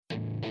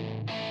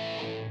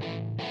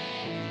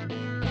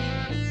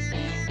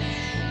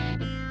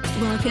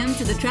Welcome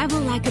to the Travel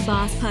Like a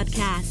Boss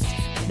podcast,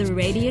 the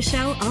radio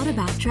show all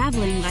about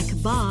traveling like a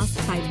boss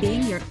by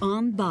being your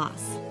own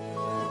boss.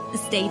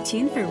 Stay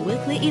tuned for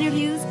weekly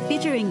interviews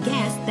featuring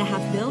guests that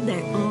have built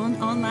their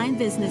own online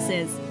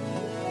businesses.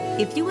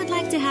 If you would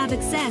like to have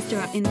access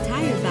to our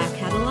entire back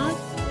catalog,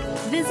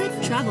 visit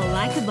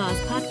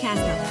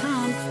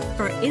travellikeabosspodcast.com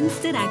for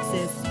instant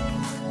access.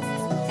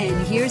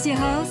 And here's your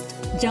host,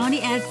 Johnny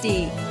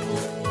FD.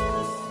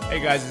 Hey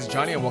guys, this is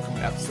Johnny and welcome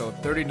to episode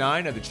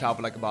 39 of the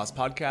Travel Like a Boss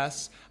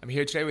podcast. I'm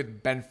here today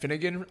with Ben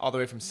Finnegan, all the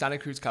way from Santa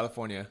Cruz,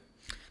 California.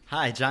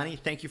 Hi, Johnny.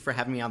 Thank you for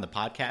having me on the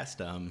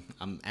podcast. I'm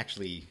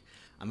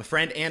a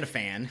friend and a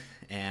fan,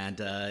 and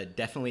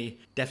definitely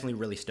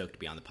really stoked to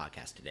be on the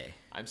podcast today.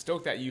 I'm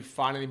stoked that you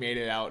finally made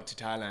it out to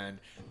Thailand.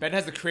 Ben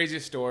has the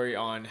craziest story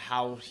on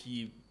how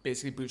he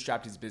basically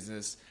bootstrapped his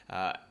business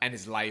and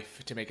his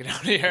life to make it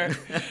out here.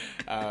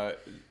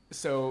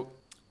 So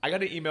I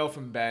got an email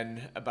from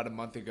Ben about a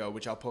month ago,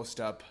 which I'll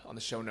post up on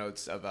the show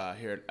notes of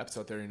here at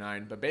episode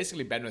 39. But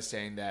basically, Ben was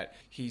saying that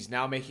he's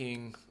now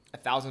making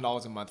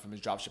 $1,000 a month from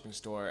his dropshipping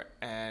store,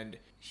 and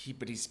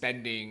he's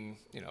spending,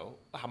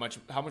 how much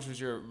was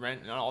your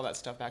rent and all that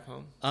stuff back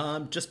home?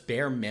 Just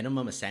bare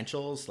minimum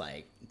essentials,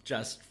 like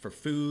just for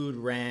food,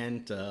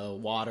 rent,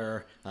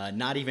 water,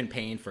 not even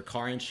paying for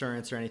car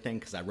insurance or anything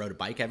because I rode a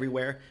bike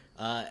everywhere.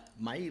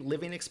 My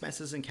living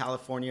expenses in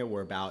California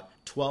were about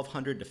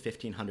 $1,200 to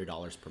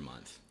 $1,500 per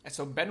month. And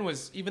so Ben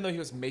was, even though he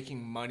was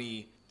making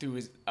money through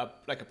his a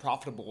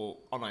profitable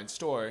online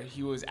store,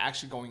 he was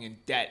actually going in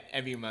debt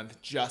every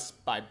month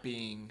just by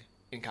being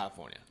in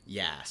California.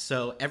 Yeah,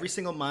 so every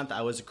single month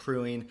I was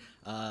accruing,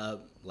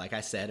 like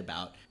I said,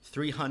 about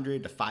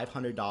 $300 to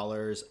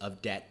 $500 of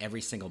debt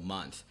every single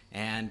month.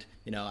 And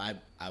I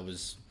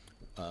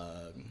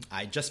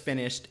just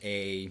finished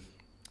a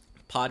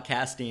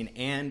podcasting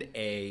and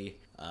a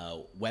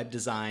web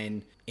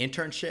design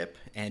internship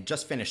and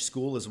just finished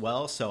school as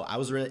well. So I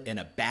was really in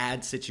a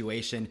bad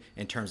situation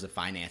in terms of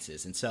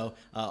finances. And so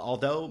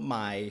although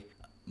my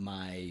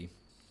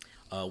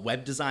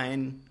web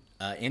design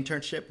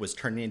internship was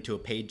turning into a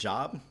paid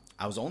job,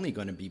 I was only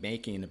going to be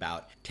making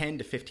about $10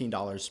 to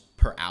 $15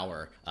 per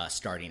hour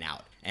starting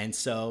out. And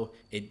so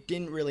it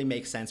didn't really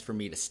make sense for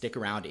me to stick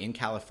around in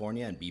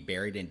California and be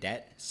buried in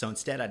debt. So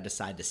instead, I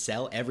decided to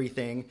sell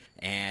everything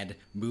and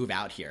move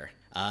out here.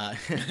 And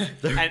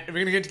we're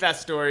going to get to that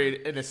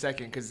story in a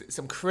second because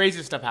some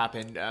crazy stuff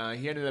happened.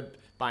 He ended up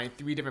buying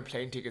 3 different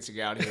plane tickets to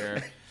get out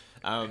here.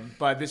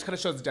 But this kind of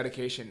shows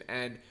dedication.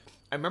 And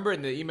I remember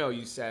in the email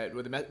you said,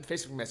 or the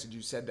Facebook message,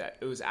 you said that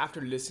it was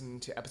after listening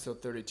to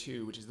episode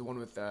 32, which is the one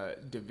with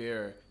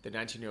Devere, the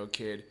 19-year-old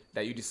kid,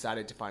 that you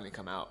decided to finally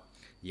come out.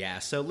 Yeah,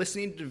 so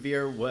listening to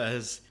Devere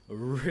was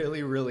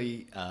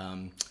really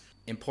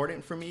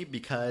important for me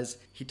because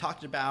he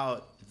talked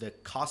about the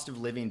cost of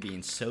living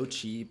being so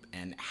cheap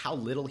and how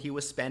little he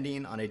was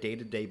spending on a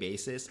day-to-day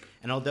basis.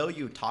 And although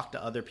you talk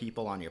to other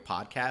people on your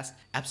podcast,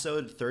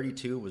 episode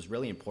 32 was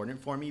really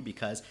important for me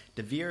because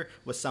Devere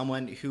was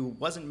someone who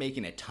wasn't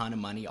making a ton of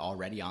money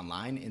already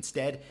online.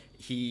 Instead,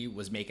 he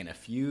was making a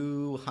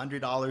few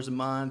 $100s a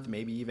month,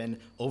 maybe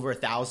even over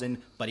 $1,000,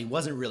 but he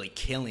wasn't really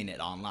killing it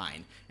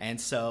online. And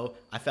so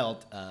I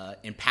felt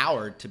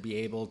empowered to be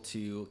able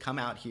to come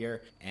out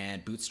here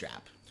and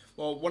bootstrap.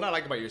 Well, what I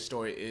like about your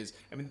story is,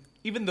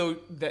 even though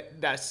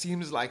that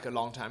seems like a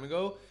long time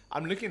ago,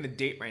 I'm looking at the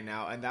date right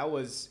now, and that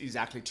was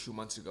exactly 2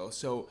 months ago.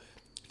 So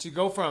to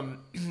go from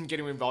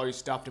getting rid of all your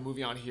stuff to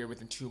moving on here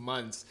within 2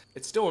 months,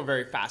 it's still a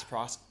very fast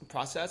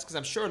process, because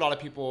I'm sure a lot of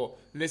people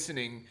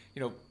listening,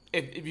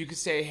 if you could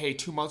say, hey,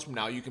 2 months from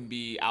now, you can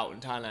be out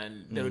in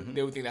Thailand,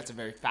 they would think that's a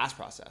very fast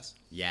process.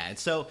 Yeah, and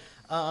so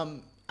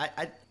I'm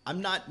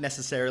not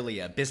necessarily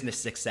a business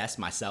success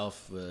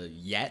myself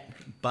yet,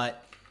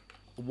 but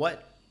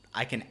what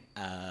I can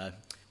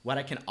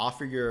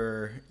offer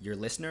your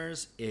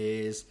listeners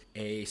is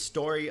a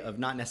story of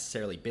not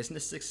necessarily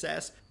business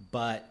success,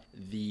 but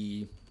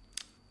the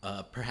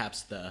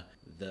perhaps the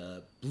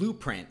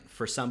blueprint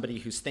for somebody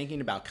who's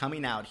thinking about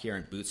coming out here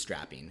and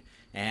bootstrapping.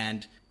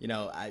 And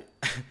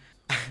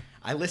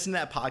I listened to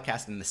that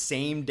podcast, and the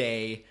same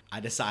day I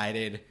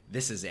decided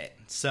this is it.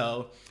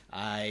 So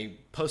I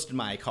posted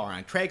my car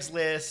on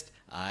Craigslist.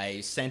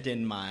 I sent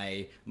in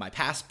my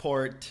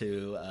passport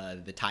to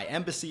the Thai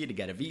embassy to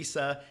get a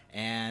visa,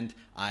 and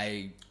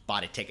I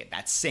bought a ticket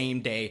that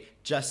same day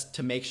just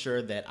to make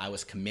sure that I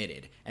was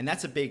committed. And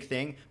that's a big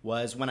thing,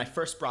 was when I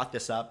first brought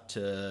this up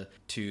to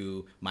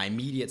my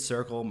immediate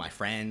circle, my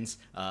friends,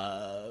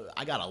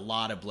 I got a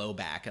lot of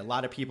blowback. A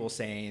lot of people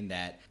saying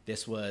that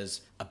this was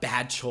a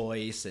bad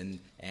choice and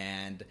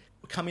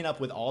coming up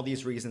with all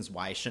these reasons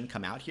why I shouldn't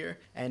come out here.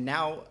 And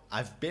now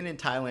I've been in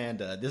Thailand.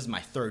 This is my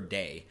 3rd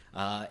day.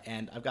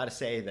 And I've got to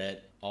say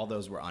that all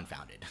those were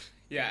unfounded.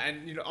 Yeah,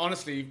 and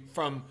honestly,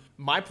 from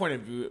my point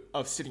of view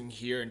of sitting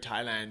here in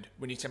Thailand,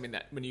 when you told me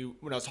that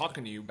when I was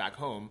talking to you back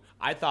home,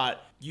 I thought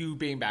you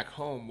being back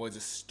home was the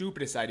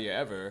stupidest idea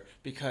ever,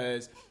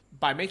 because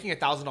by making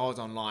 $1,000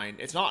 online,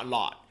 it's not a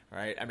lot,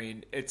 right?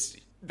 It's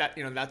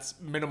that's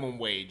minimum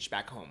wage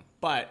back home.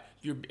 But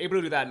you're able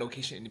to do that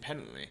location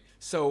independently.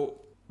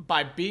 So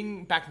by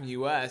being back in the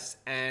US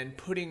and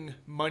putting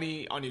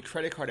money on your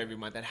credit card every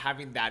month and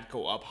having that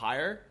go up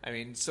higher, I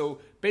mean, so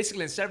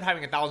basically instead of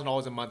having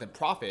 $1,000 a month in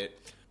profit,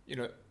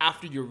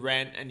 after your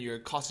rent and your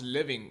cost of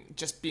living,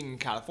 just being in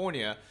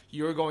California,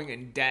 you're going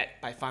in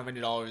debt by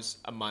 $500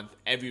 a month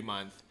every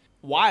month.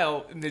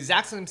 While in the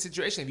exact same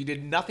situation, if you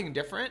did nothing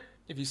different,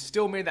 if you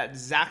still made that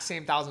exact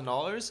same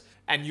 $1,000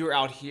 and you're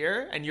out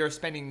here and you're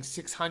spending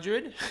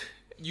 $600,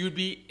 you'd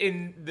be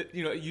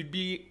you'd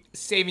be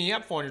saving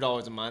up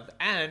 $400 a month,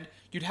 and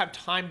you'd have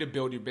time to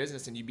build your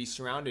business, and you'd be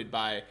surrounded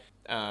by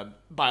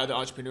other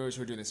entrepreneurs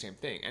who are doing the same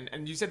thing.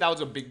 And you said that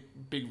was a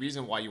big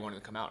reason why you wanted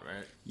to come out,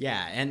 right?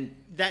 Yeah, and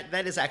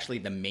that is actually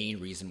the main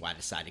reason why I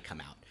decided to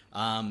come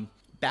out.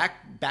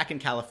 Back in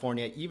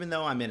California, even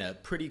though I'm in a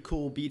pretty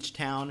cool beach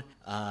town,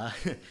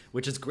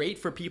 which is great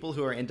for people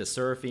who are into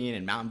surfing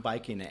and mountain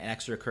biking and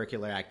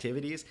extracurricular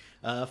activities,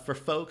 for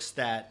folks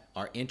that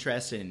are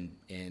interested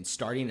in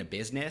starting a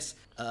business,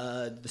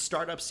 the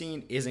startup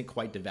scene isn't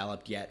quite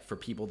developed yet for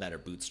people that are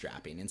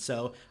bootstrapping. And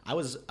so I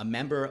was a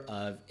member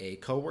of a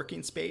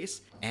co-working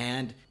space,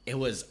 and it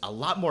was a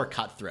lot more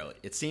cutthroat.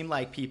 It seemed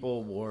like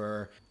people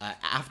were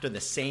after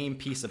the same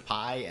piece of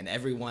pie, and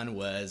everyone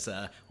was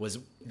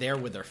there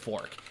with their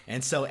fork.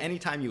 And so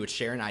anytime you would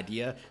share an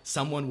idea,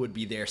 someone would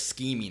be there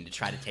scheming to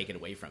try to take it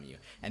away from you.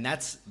 And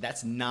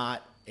that's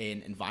not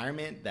an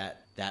environment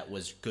that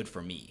was good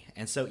for me.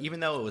 And so even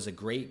though it was a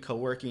great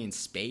co-working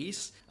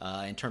space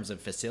in terms of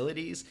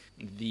facilities,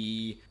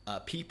 the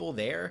people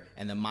there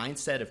and the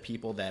mindset of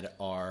people that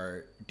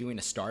are doing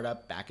a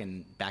startup back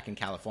in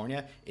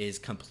California is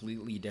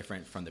completely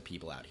different from the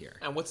people out here.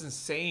 And what's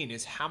insane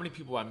is how many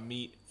people I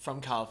meet from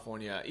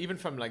California, even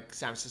from like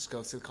San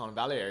Francisco, Silicon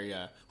Valley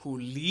area, who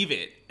leave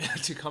it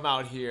to come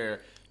out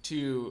here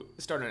to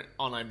start an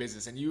online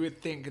business. And you would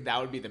think that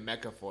would be the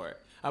mecca for it.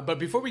 But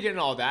before we get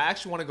into all that, I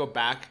actually want to go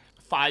back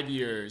 5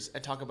 years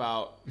and talk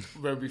about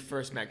where we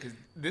first met, because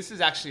this is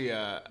actually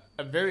a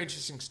very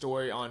interesting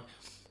story on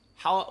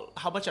how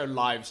much our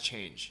lives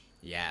change.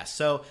 Yeah,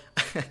 so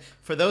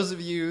for those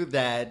of you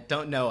that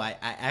don't know, I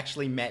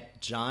actually met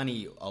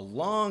Johnny a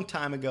long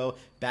time ago,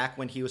 back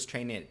when he was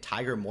training at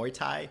Tiger Muay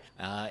Thai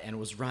and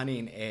was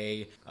running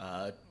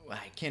I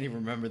can't even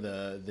remember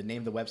the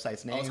name of the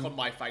website's name. Oh, it's called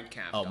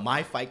MyFightCamp. Oh,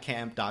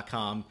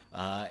 MyFightCamp.com.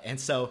 And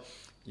so,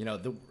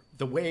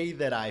 the way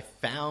that I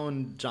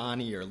found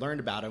Johnny or learned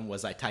about him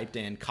was I typed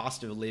in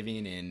cost of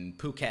living in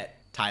Phuket,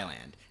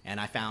 Thailand, and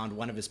I found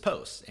one of his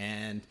posts,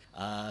 and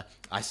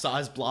I saw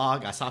his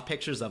blog, I saw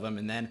pictures of him,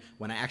 and then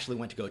when I actually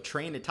went to go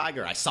train at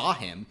Tiger, I saw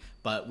him,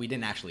 but we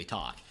didn't actually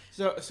talk.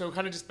 So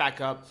kind of just back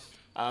up.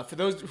 For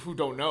those who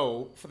don't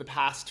know, for the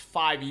past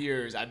 5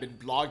 years, I've been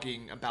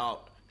blogging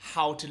about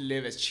how to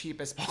live as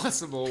cheap as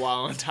possible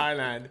while in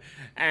Thailand,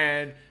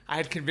 and I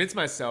had convinced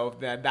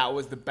myself that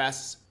was the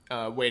best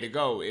way to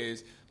go,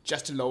 is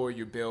just to lower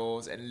your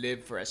bills and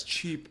live for as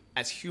cheap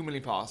as humanly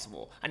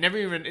possible. It never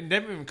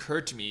even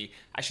occurred to me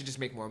I should just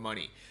make more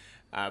money.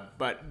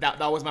 But that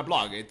was my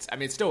blog. It's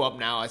still up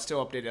now. I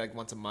still update it like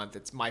once a month.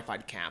 It's My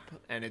Fight Camp,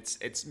 and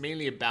it's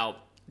mainly about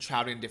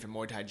traveling to different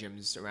Muay Thai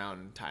gyms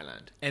around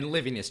Thailand and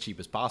living as cheap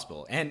as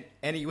possible. And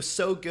he was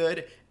so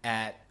good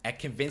at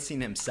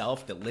convincing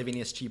himself that living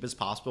as cheap as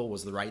possible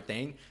was the right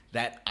thing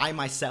that I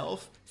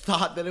myself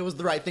thought that it was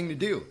the right thing to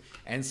do.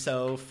 And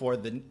so for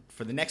the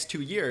next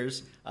 2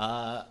 years,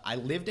 I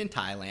lived in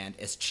Thailand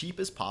as cheap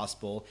as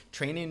possible,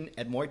 training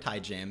at Muay Thai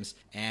gyms.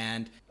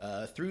 And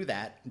through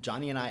that,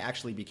 Johnny and I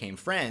actually became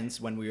friends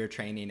when we were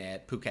training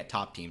at Phuket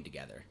Top Team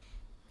together.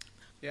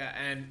 Yeah,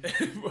 and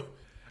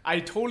I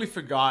totally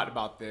forgot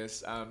about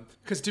this.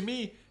 Because to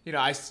me,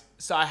 I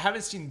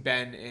haven't seen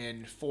Ben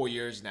in 4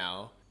 years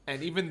now.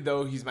 And even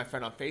though he's my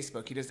friend on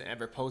Facebook, he doesn't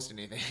ever post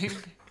anything.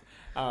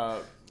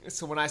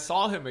 So when I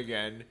saw him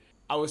again,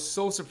 I was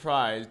so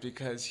surprised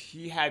because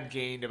he had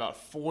gained about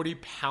 40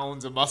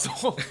 pounds of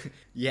muscle.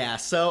 Yeah,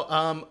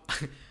 so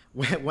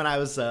when I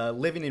was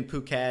living in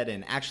Phuket,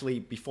 and actually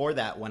before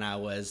that when I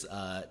was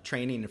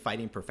training and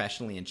fighting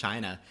professionally in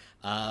China,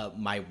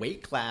 my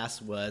weight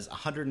class was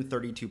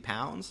 132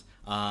 pounds,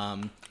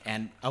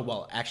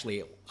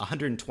 actually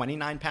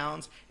 129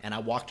 pounds, and I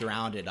walked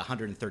around at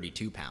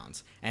 132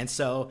 pounds. And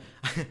so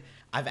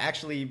I've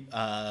actually,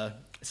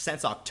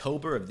 since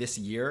October of this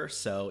year,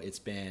 so it's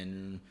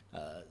been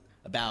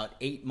about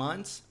 8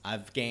 months,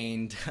 I've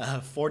gained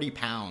 40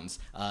 pounds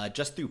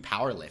just through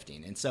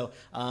powerlifting. And so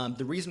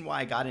the reason why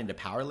I got into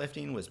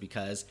powerlifting was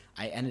because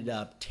I ended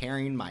up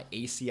tearing my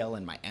ACL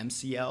and my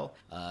MCL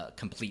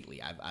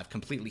completely. I've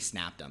completely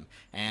snapped them.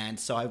 And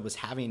so I was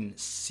having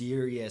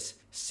serious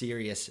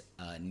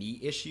knee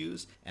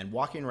issues and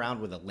walking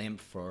around with a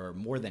limp for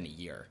more than a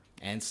year.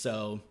 And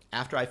so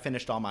after I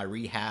finished all my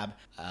rehab,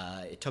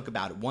 it took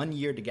about 1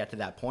 year to get to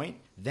that point.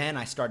 Then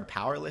I started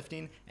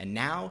powerlifting, and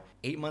now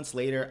 8 months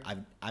later,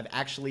 I've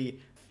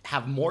actually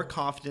have more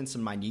confidence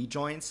in my knee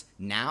joints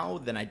now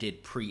than I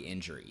did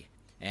pre-injury.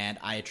 And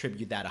I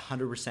attribute that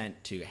 100%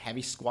 to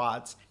heavy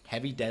squats,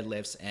 heavy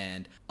deadlifts,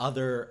 and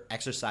other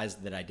exercises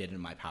that I did in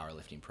my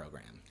powerlifting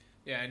program.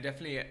 Yeah, and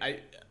definitely,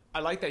 I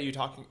like that you're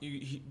talking.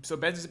 So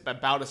Ben's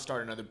about to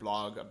start another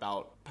blog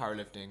about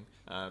powerlifting.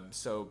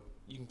 So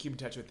you can keep in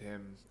touch with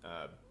him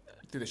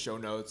through the show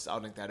notes. I'll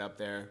link that up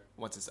there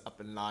once it's up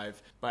and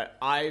live. But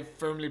I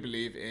firmly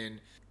believe in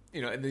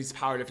these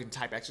powerlifting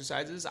type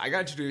exercises. I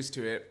got introduced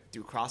to it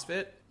through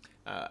CrossFit,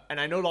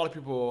 and I know a lot of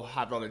people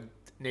have a lot of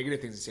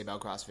negative things to say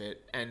about CrossFit,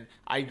 and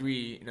I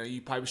agree.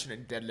 You probably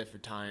shouldn't deadlift for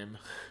time.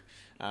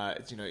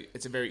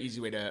 It's a very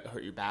easy way to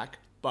hurt your back.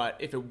 But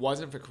if it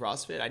wasn't for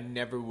CrossFit, I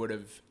never would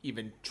have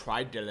even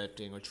tried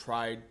deadlifting or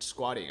tried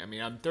squatting. I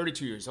mean, I'm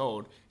 32 years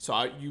old,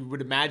 so you would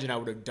imagine I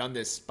would have done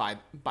this by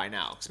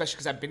now, especially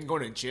because I've been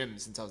going to gym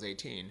since I was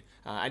 18.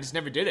 I just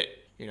never did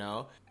it,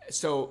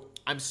 So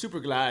I'm super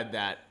glad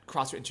that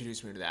CrossFit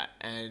introduced me to that.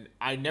 And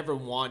I never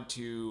want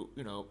to,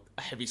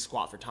 a heavy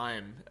squat for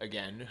time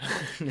again,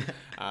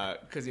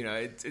 because,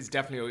 it's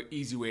definitely an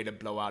easy way to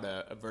blow out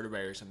a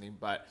vertebrae or something.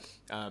 But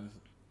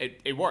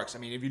it works. I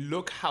mean, if you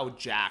look how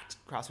jacked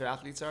CrossFit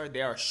athletes are,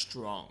 they are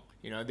strong.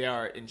 They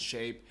are in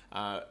shape.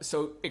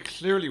 So it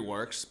clearly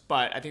works,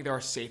 but I think there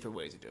are safer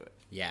ways to do it.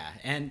 Yeah.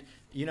 And,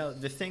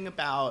 the thing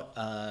about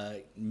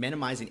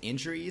minimizing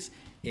injuries,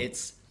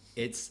 it's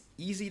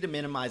easy to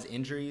minimize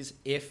injuries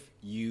if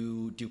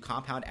you do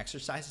compound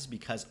exercises,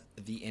 because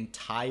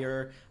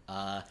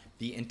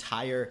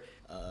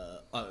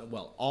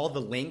all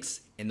the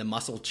links in the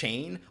muscle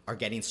chain are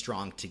getting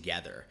strong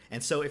together.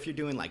 And so if you're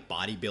doing like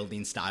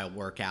bodybuilding style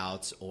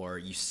workouts, or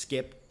you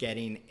skip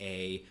getting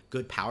a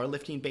good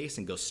powerlifting base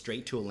and go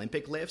straight to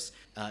Olympic lifts,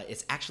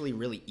 it's actually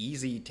really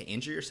easy to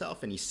injure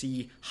yourself. And you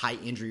see high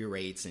injury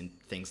rates in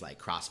things like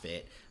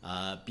CrossFit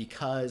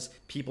because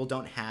people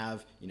don't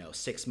have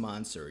 6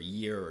 months or a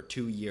year or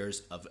 2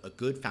 years of a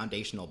good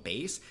foundational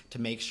base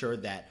to make sure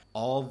that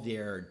all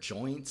their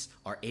joints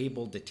are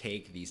able to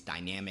take these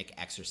dynamic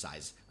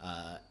exercise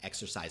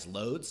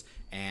loads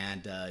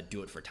and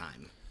do it for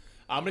time.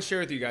 I'm going to share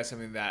with you guys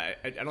something that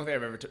I don't think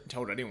I've ever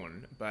told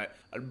anyone, but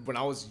when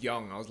I was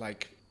young, I was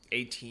like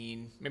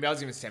 18, maybe I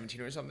was even 17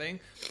 or something,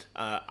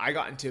 I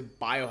got into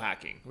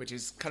biohacking, which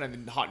is kind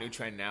of the hot new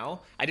trend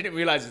now. I didn't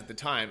realize it at the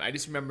time. I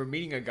just remember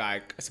meeting a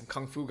guy, some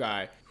kung fu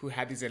guy, who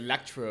had these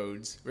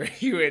electrodes where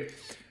he would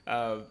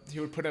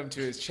put them to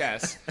his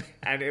chest,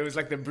 and it was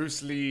like the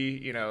Bruce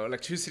Lee,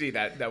 electricity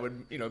that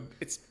would,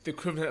 it's the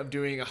equivalent of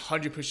doing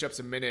 100 push-ups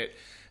a minute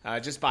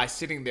just by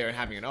sitting there and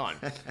having it on.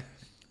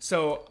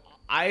 So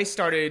I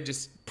started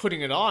just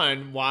putting it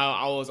on while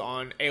I was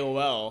on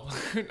AOL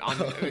in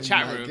the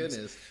chat rooms.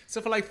 Goodness.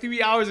 So for like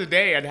 3 hours a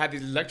day, I'd have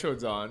these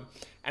electrodes on,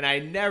 and I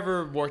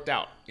never worked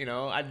out.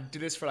 I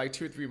did this for like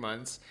 2 or 3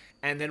 months,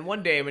 and then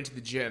one day I went to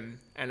the gym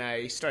and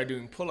I started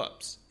doing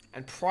pull-ups.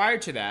 And prior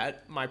to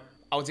that,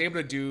 I was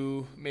able to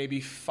do maybe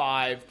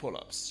 5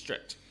 pull-ups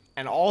strict.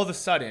 And all of a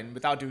sudden,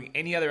 without doing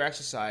any other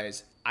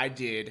exercise, I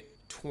did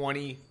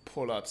 20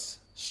 pull-ups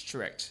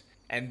strict.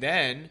 And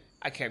then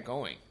I kept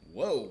going.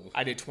 Whoa.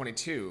 I did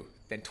 22,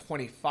 then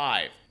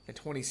 25, then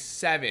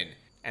 27.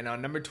 And on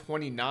number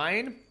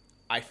 29,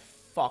 I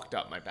fucked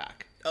up my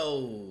back.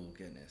 Oh,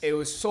 goodness. It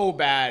was so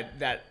bad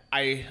that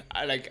I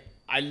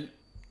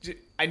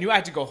knew I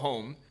had to go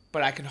home,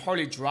 but I could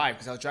hardly drive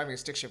because I was driving a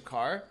stick shift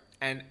car.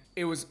 And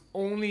it was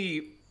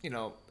only,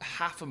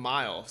 half a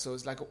mile. So it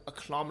was like a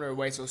kilometer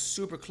away. So it was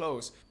super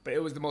close. But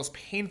it was the most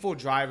painful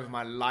drive of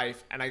my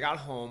life. And I got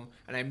home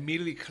and I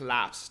immediately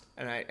collapsed.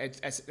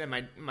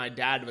 And my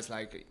dad was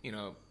like,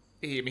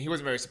 he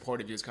wasn't very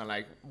supportive. He was kind of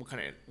like,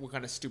 what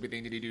kind of stupid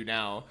thing did he do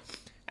now?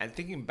 And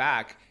thinking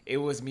back, it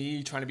was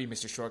me trying to be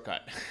Mr.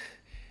 Shortcut.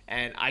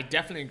 And I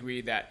definitely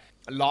agree that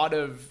a lot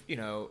of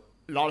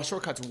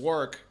shortcuts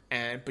work,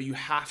 but you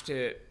have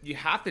to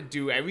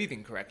do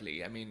everything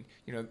correctly. I mean,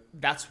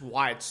 that's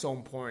why it's so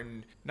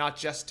important, not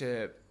just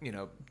to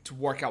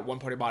work out one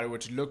part of your body or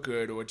to look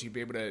good or to be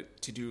able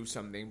to do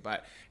something.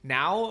 But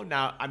now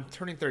I'm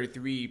turning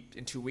 33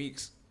 in 2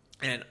 weeks,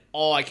 and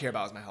all I care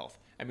about is my health.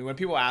 I mean, when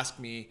people ask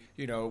me,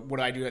 what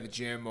do I do at the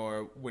gym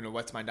or,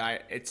 what's my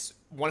diet? It's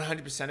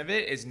 100% of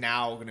it is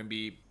now going to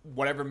be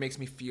whatever makes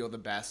me feel the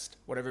best,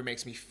 whatever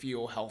makes me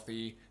feel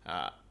healthy.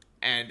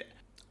 And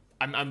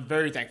I'm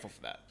very thankful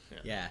for that.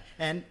 Yeah.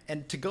 And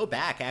to go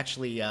back,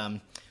 actually,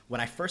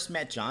 when I first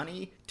met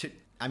Johnny,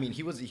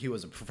 he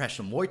was a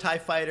professional Muay Thai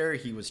fighter.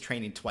 He was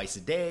training twice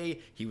a day.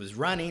 He was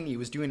running. He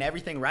was doing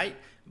everything right.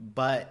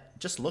 But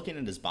just looking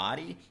at his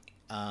body,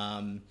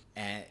 and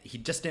he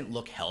just didn't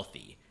look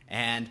healthy.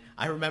 And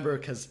I remember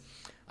because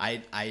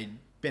I'd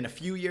been a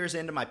few years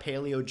into my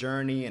paleo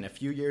journey and a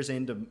few years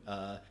into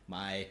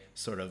my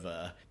sort of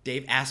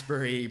Dave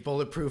Asprey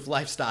bulletproof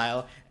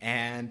lifestyle.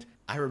 And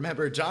I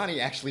remember Johnny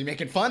actually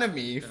making fun of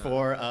me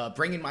for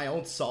bringing my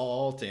own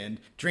salt and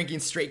drinking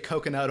straight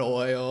coconut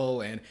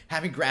oil and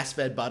having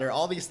grass-fed butter,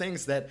 all these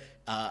things that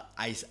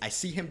I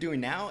see him doing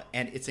now,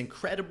 and it's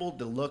incredible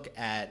to look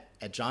at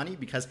Johnny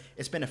because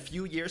it's been a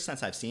few years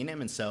since I've seen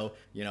him, and so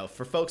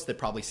for folks that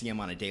probably see him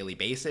on a daily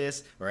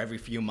basis or every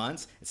few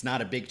months, it's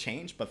not a big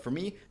change. But for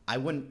me, I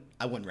wouldn't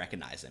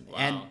recognize him,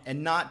 Wow.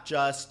 and not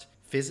just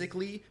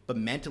physically, but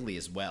mentally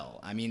as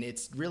well. I mean,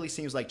 it really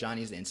seems like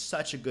Johnny's in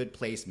such a good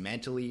place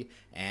mentally,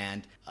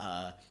 and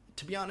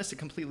to be honest, a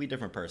completely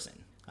different person.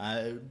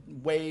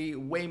 Way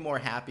more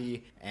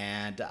happy,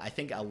 and I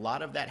think a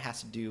lot of that has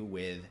to do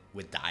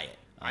with diet.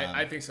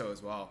 I think so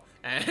as well.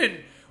 And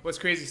what's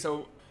crazy,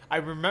 so I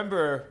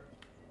remember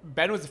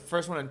Ben was the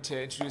first one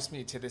to introduce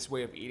me to this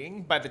way of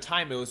eating. By the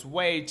time, it was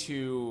way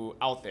too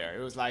out there.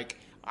 It was like,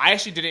 I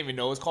actually didn't even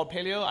know it was called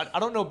paleo. I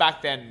don't know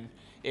back then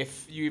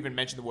if you even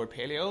mentioned the word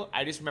paleo.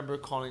 I just remember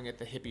calling it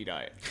the hippie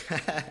diet.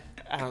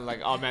 And I was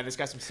like, oh man, this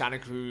guy's from Santa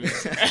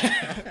Cruz.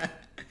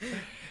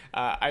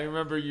 I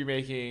remember you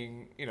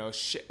making,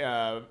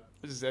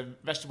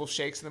 vegetable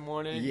shakes in the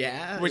morning.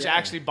 Yeah. Which yeah. I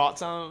actually bought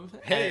some.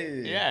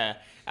 Hey. Yeah.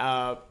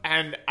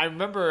 And I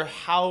remember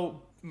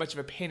how much of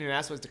a pain in the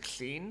ass was to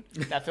clean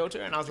that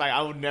filter. And I was like,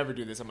 I would never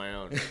do this on my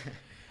own.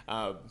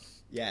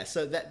 Yeah,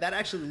 so that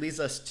actually leads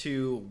us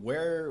to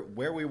where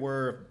we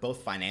were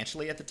both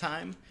financially at the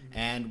time,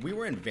 and we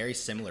were in very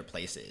similar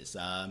places.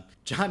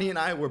 Johnny and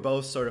I were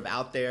both sort of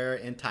out there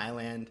in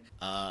Thailand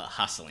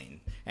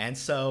hustling. And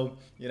so,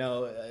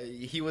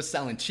 he was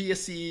selling chia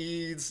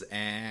seeds,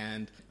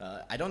 and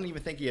I don't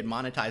even think he had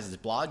monetized his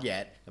blog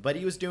yet, but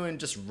he was doing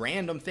just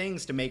random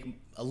things to make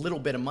a little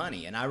bit of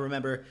money. And I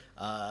remember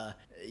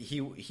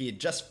he had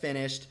just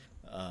finished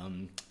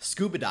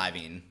scuba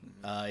diving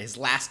his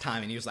last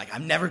time, and he was like,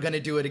 I'm never gonna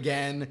do it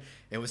again.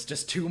 It was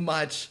just too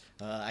much.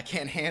 I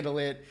can't handle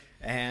it.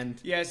 And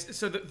yes,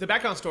 so the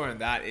background story on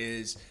that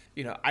is,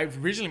 I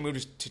originally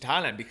moved to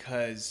Thailand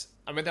because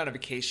I went there on a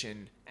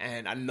vacation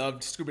and I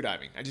loved scuba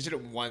diving. I just did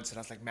it once and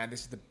I was like, man,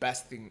 this is the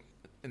best thing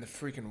in the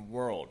freaking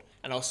world.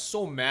 And I was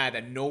so mad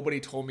that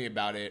nobody told me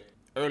about it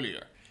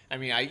earlier. I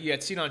mean, you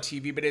had seen it on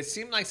TV, but it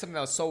seemed like something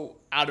that was so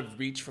out of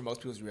reach for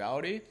most people's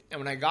reality. And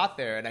when I got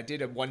there and I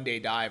did a one-day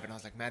dive, and I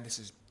was like, man, this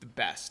is the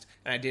best.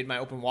 And I did my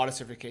open water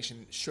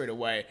certification straight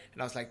away.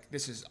 And I was like,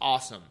 this is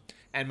awesome.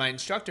 And my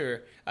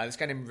instructor, this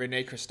guy named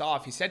Rene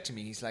Christophe, he said to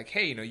me, he's like,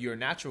 hey, you're a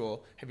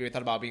natural. Have you ever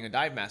thought about being a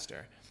dive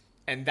master?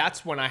 And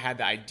that's when I had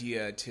the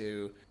idea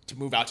to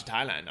move out to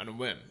Thailand on a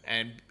whim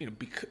and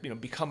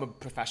become a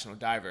professional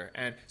diver.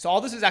 And so all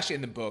this is actually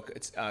in the book.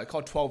 It's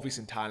called 12 Weeks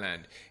in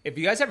Thailand. If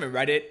you guys haven't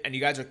read it and you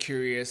guys are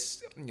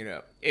curious,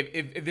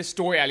 if this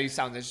story at least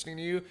sounds interesting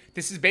to you,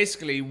 this is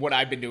basically what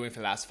I've been doing for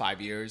the last 5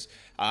 years,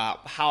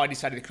 how I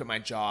decided to quit my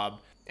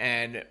job,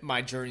 and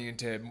my journey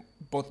into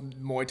both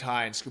Muay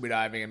Thai and scuba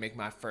diving and make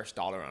my first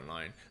dollar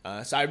online.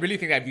 So I really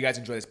think that if you guys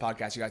enjoy this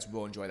podcast, you guys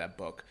will enjoy that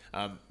book.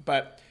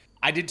 But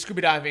I did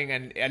scuba diving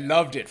and I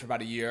loved it for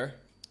about a year.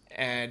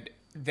 And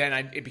then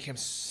it became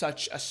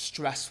such a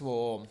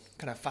stressful,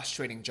 kind of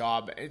frustrating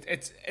job.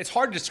 It's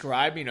hard to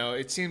describe,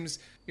 it seems,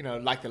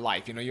 like the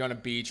life, you're on a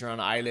beach, you're on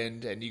an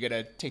island, and you got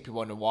to take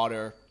people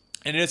underwater.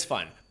 And it is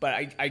fun.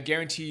 But I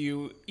guarantee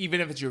you, even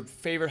if it's your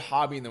favorite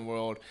hobby in the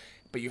world,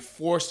 but you're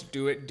forced to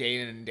do it day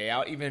in and day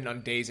out, even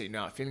on days that you're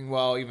not feeling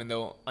well, even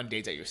though on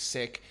days that you're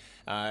sick,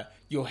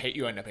 you'll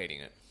end up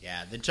hating it.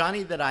 Yeah, the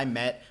Johnny that I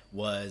met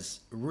was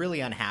really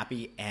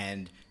unhappy,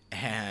 and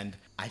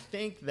I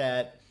think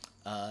that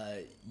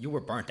you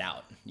were burnt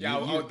out.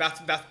 That's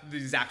the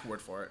exact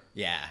word for it.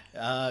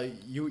 Yeah,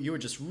 you were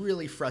just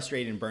really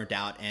frustrated and burnt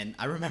out, and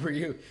I remember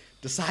you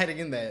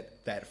deciding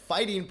that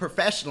fighting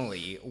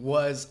professionally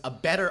was a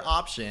better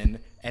option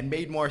and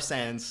made more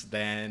sense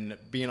than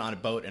being on a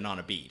boat and on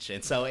a beach.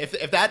 And so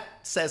if that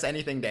says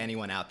anything to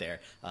anyone out there,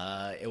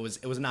 it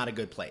was not a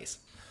good place.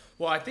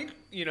 Well, I think,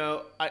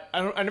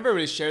 I never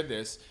really shared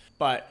this,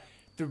 but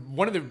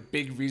one of the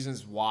big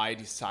reasons why I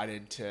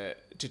decided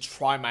to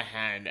try my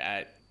hand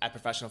at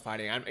professional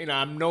fighting,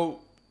 I'm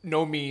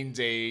no means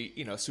a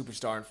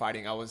superstar in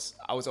fighting. I was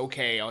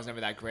okay. I was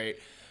never that great,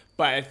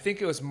 but I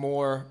think it was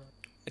more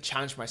a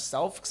challenge for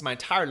myself because my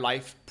entire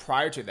life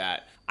prior to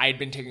that, I had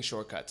been taking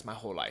shortcuts my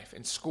whole life.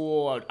 In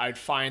school, I'd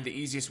find the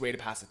easiest way to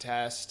pass a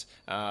test.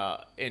 At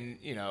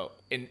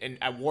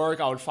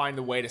work, I would find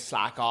the way to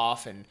slack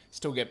off and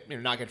still get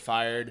not get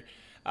fired.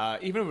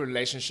 Even with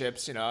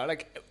relationships,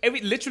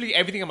 literally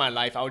everything in my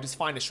life, I would just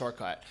find a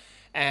shortcut.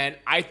 And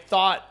I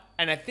thought,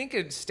 and I think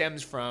it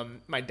stems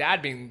from my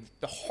dad being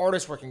the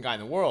hardest working guy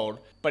in the world.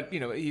 But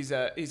he's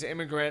an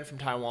immigrant from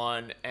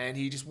Taiwan, and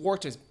he just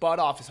worked his butt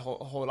off his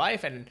whole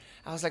life. And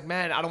I was like,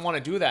 man, I don't want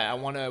to do that. I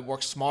want to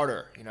work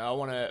smarter. I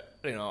want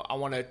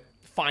to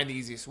find the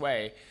easiest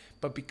way.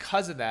 But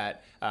because of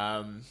that,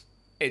 I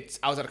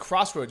was at a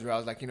crossroads where I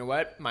was like, you know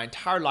what? My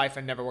entire life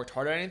I never worked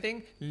hard at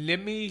anything.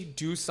 Let me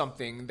do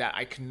something that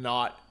I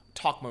cannot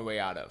talk my way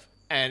out of.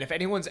 And if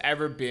anyone's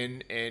ever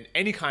been in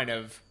any kind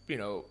of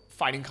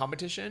fighting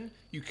competition,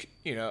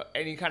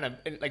 any kind of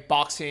like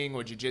boxing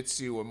or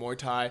jiu-jitsu or Muay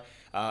Thai,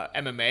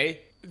 MMA,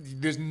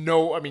 there's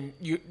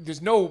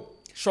no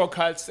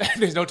shortcuts.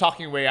 There's no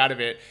talking your way out of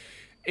it.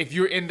 if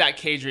you're in that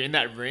cage, you're in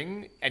that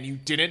ring, and you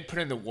didn't put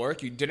in the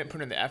work, you didn't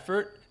put in the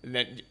effort,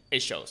 then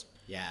it shows.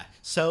 Yeah.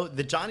 So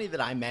the Johnny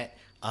that I met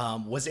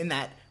was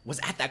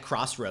at that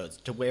crossroads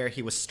to where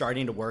he was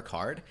starting to work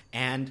hard,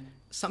 and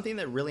something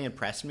that really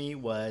impressed me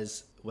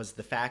was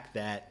the fact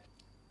that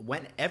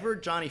whenever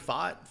Johnny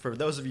fought, for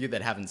those of you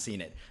that haven't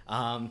seen it,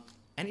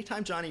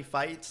 anytime Johnny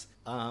fights,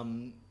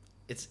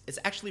 it's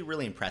actually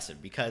really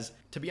impressive because,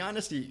 to be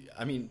honest,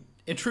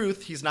 in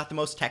truth, he's not the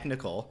most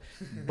technical,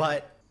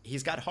 but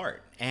he's got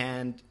heart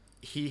and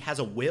he has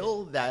a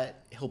will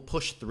that he'll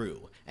push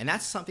through. And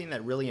that's something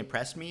that really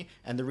impressed me.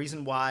 And the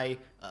reason why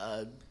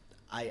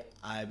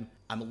I'm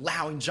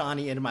allowing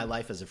Johnny into my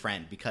life as a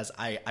friend, because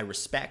I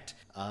respect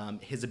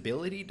his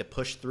ability to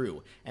push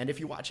through. And if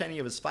you watch any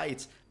of his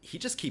fights, he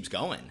just keeps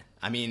going.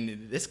 I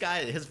mean, this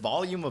guy, his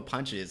volume of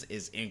punches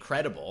is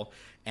incredible.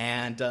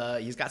 And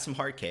he's got some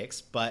hard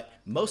kicks, but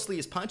mostly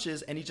his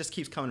punches, and he just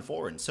keeps coming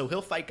forward. So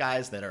he'll fight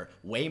guys that are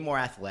way more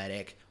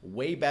athletic,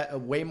 way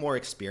more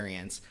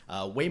experienced,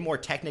 way more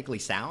technically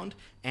sound,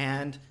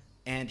 and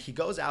he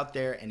goes out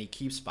there and he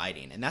keeps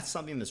fighting. And that's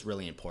something that's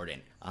really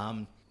important.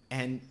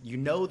 And you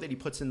know that he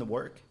puts in the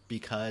work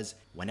because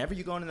whenever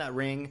you go into that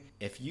ring,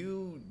 if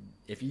you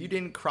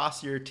didn't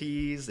cross your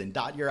T's and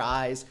dot your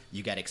I's,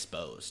 you get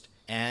exposed.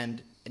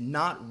 And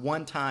not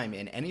one time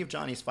in any of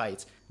Johnny's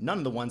fights, none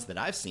of the ones that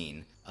I've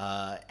seen,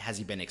 has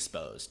he been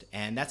exposed.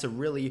 And that's a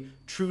really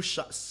true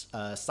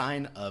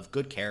sign of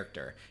good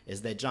character,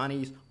 is that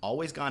Johnny's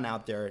always gone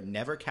out there,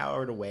 never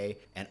cowered away,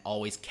 and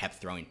always kept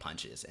throwing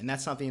punches. And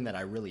that's something that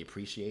I really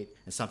appreciate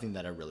and something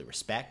that I really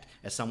respect.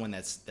 As someone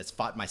that's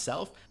fought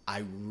myself,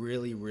 I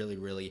really, really,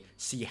 really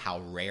see how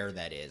rare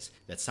that is,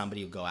 that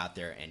somebody will go out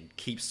there and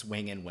keep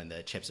swinging when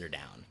the chips are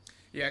down.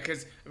 Yeah,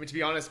 because, to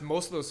be honest,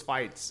 most of those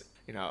fights,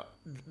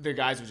 the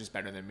guys were just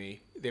better than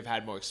me. They've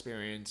had more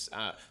experience.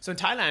 So in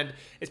Thailand,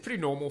 it's pretty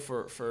normal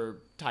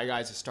for Thai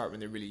guys to start when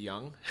they're really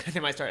young.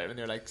 They might start when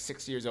they're like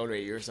 6 years old or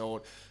 8 years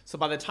old. So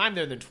by the time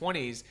they're in their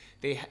 20s,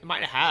 they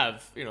might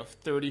have,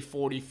 30,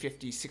 40,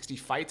 50, 60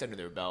 fights under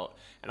their belt.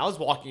 And I was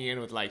walking in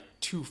with like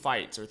 2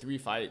 fights or 3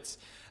 fights.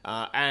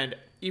 And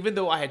even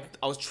though I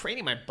was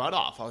training my butt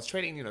off, I was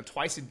training,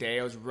 twice a day.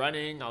 I was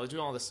running. I was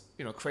doing all this,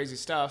 crazy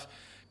stuff,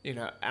 and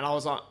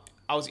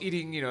I was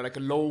eating, like a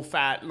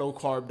low-fat,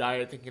 low-carb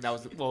diet, thinking that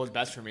was what was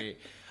best for me.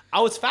 I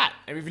was fat.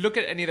 And if you look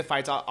at any of the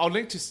fights, I'll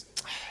link to,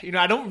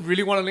 I don't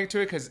really want to link to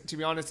it because, to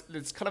be honest,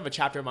 it's kind of a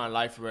chapter in my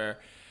life where,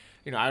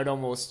 I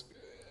don't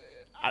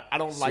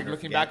like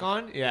looking back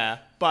on. Yeah.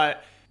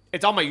 But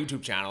it's on my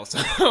YouTube channel. So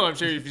I'm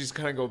sure if you just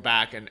kind of go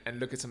back and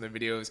look at some of the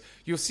videos,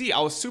 you'll see I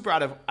was super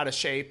out of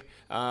shape.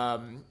 I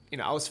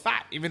was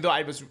fat, even though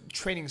I was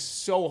training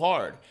so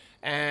hard.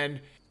 And,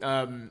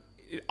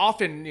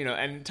 often,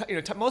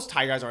 most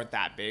Thai guys aren't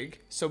that big.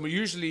 So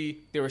usually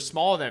they were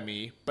smaller than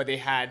me, but they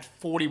had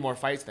 40 more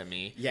fights than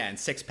me. Yeah, and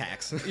 6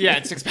 packs. Yeah,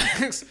 and 6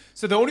 packs.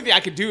 So the only thing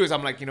I could do is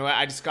I'm like,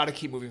 I just got to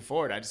keep moving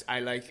forward.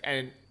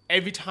 And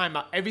every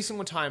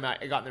single time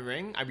I got in the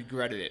ring, I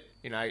regretted it.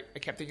 I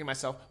kept thinking to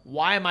myself,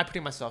 why am I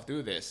putting myself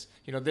through this?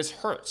 This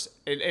hurts.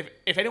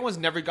 If anyone's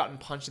never gotten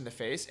punched in the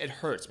face, it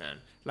hurts, man.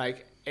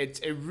 Like,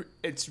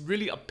 it's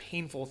really a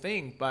painful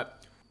thing.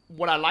 But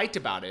what I liked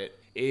about it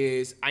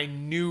is I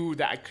knew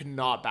that I could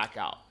not back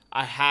out.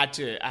 I had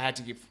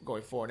to keep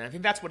going forward. And I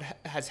think that's what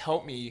has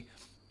helped me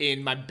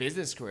in my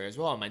business career as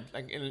well.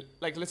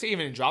 Let's say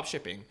even in drop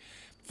shipping.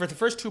 For the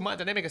first 2 months,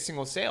 I didn't make a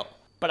single sale.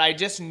 But I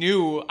just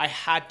knew I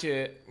had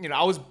to,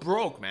 I was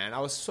broke, man. I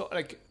was so,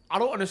 I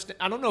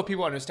don't know if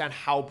people understand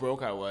how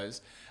broke I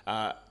was.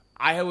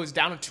 I was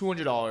down to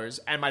 $200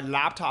 and my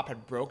laptop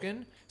had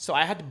broken. So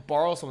I had to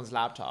borrow someone's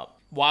laptop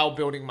while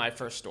building my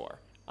first store.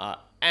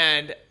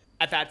 And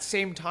at that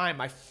same time,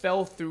 I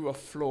fell through a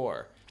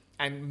floor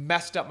and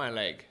messed up my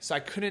leg. So I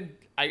couldn't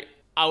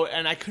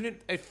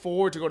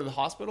afford to go to the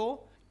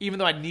hospital, even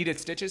though I needed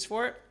stitches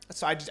for it.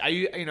 So I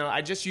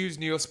just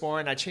used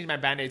Neosporin. I changed my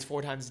Band-Aids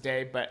 4 times a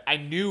day, but I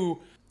knew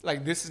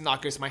this is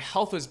not good. So my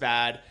health was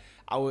bad.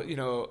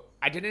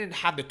 I didn't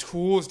have the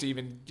tools to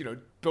even,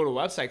 build a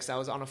website because I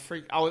was on at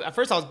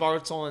first I was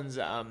borrowed someone's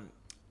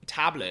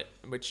tablet,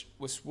 which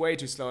was way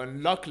too slow.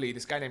 And luckily,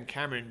 this guy named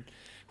Cameron,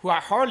 who I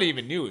hardly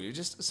even knew, he was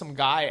just some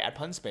guy at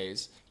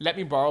Punspace, let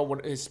me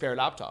borrow his spare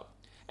laptop.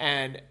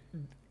 And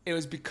it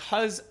was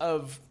because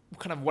of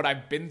kind of what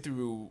I've been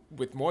through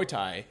with Muay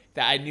Thai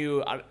that I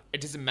knew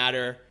it doesn't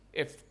matter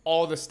if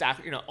all the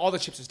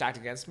chips are stacked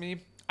against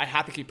me. I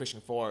have to keep pushing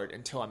forward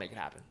until I make it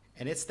happen.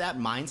 And it's that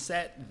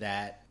mindset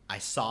that I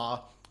saw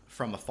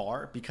from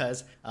afar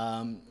because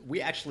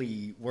we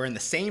actually were in the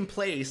same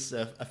place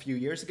a few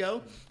years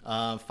ago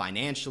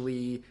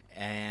financially.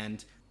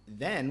 And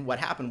then what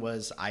happened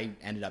was I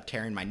ended up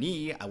tearing my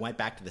knee. I went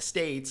back to the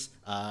States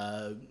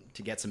to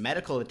get some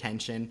medical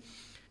attention.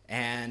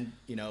 And,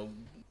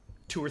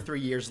 2 or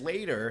 3 years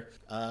later,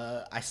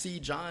 I see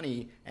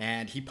Johnny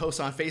and he posts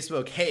on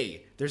Facebook,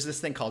 hey, there's this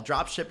thing called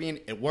drop shipping.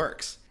 It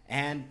works.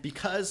 And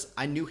because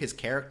I knew his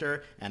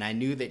character and I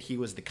knew that he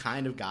was the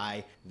kind of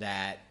guy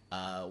that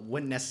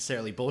wouldn't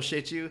necessarily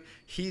bullshit you.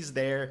 He's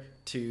there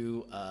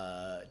to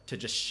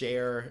just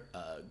share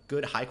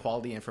good, high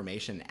quality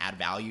information, add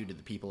value to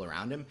the people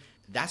around him.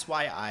 That's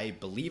why I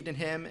believed in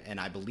him and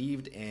I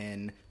believed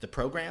in the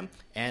program.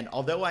 And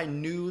although I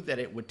knew that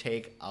it would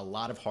take a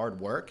lot of hard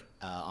work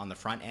on the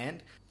front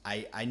end,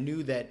 I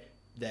knew that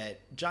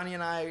Johnny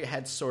and I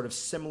had sort of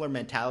similar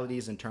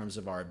mentalities in terms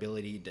of our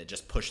ability to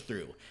just push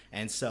through.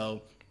 And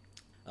so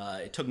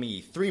it took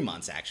me 3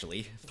 months,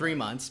 actually. 3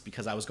 months,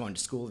 because I was going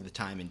to school at the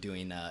time and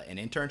doing an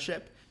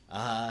internship.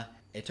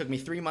 It took me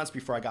 3 months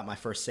before I got my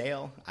first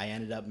sale. I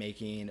ended up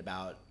making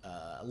about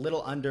a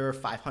little under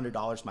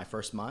 $500 my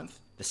first month.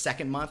 The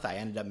second month, I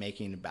ended up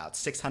making about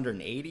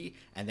 $680.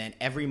 And then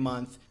every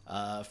month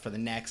for the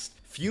next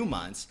few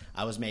months,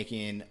 I was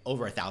making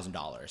over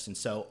 $1,000. And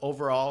so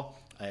overall,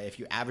 if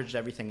you averaged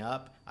everything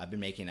up, I've been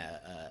making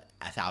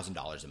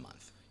 $1,000 a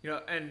month.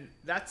 And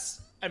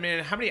that's, how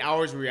many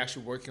hours were you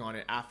actually working on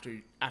it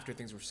after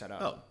things were set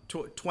up?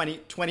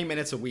 20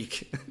 minutes a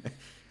week.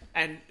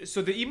 And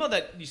so the email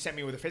that you sent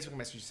me, or the Facebook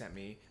message you sent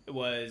me,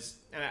 was,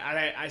 and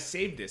I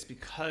saved this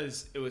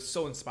because it was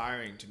so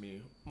inspiring to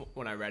me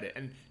when I read it.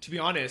 And to be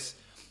honest,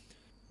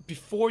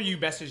 before you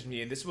messaged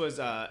me, and this was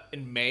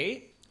in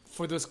May,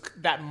 for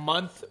that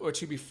month or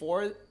two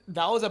before,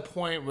 that was a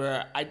point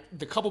where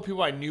the couple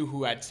people I knew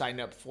who had signed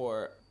up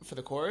for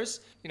the course,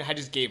 had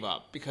just gave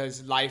up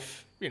because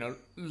life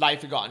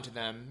had gotten to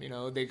them.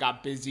 They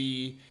got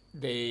busy.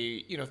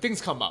 They, things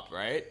come up,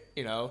 right?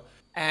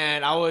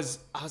 And I was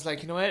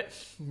like, you know what?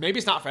 Maybe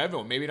it's not for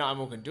everyone. Maybe not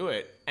everyone can do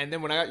it. And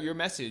then when I got your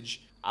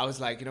message, I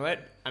was like, you know what?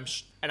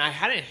 And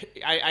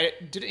I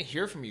didn't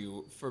hear from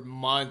you for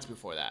months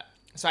before that,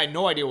 so I had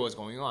no idea what was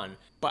going on.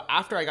 But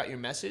after I got your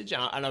message,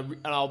 and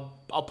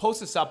I'll post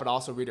this up, and I'll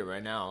also read it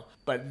right now.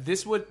 But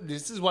this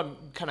is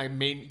what kind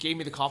of gave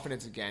me the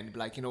confidence again. To be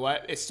like, you know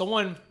what? If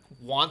someone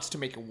wants to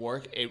make it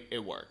work,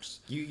 it works.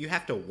 You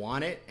have to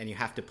want it, and you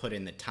have to put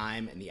in the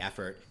time and the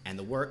effort and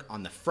the work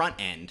on the front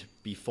end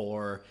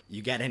before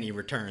you get any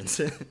returns.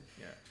 Yeah.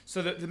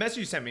 So the message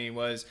you sent me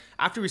was,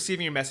 after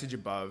receiving your message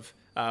above,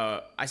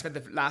 I spent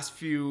the last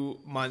few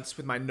months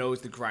with my nose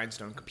to the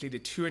grindstone,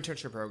 completed 2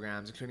 internship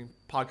programs, including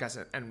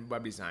podcast and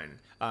web design.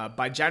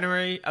 By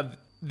January of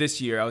this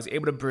year, I was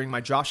able to bring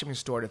my dropshipping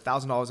store to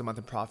 $1,000 a month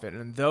in profit.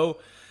 And though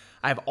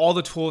I have all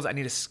the tools I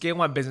need to scale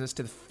my business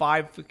to the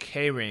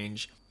 5K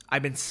range,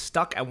 I've been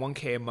stuck at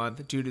 1K a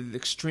month due to the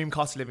extreme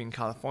cost of living in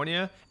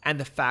California and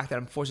the fact that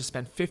I'm forced to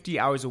spend 50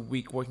 hours a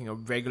week working a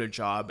regular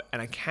job,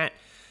 and I can't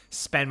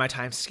spend my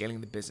time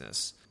scaling the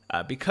business.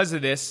 Because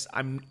of this,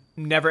 I'm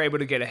never able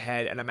to get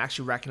ahead, and I'm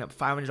actually racking up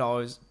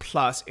 $500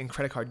 plus in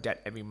credit card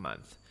debt every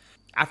month.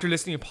 After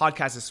listening to your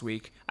podcast this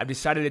week, I've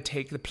decided to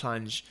take the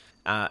plunge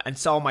and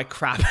sell my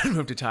crap and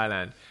move to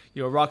Thailand.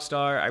 You're a rock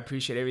star. I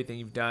appreciate everything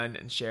you've done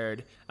and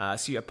shared.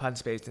 See you at Pun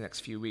Space the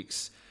next few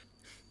weeks.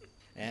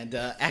 And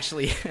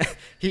actually,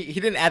 he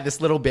didn't add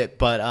this little bit,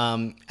 but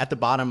at the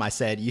bottom I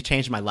said, "You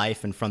changed my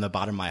life, and from the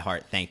bottom of my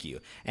heart, thank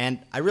you." And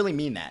I really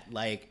mean that.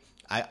 Like,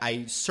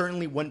 I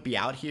certainly wouldn't be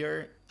out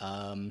here,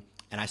 and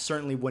I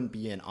certainly wouldn't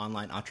be an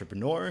online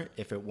entrepreneur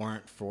if it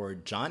weren't for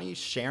Johnny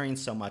sharing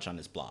so much on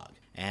his blog.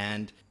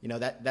 And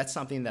that's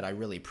something that I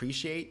really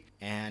appreciate,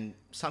 and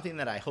something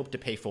that I hope to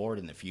pay forward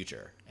in the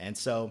future. And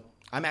so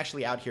I'm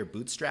actually out here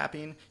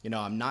bootstrapping.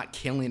 I'm not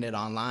killing it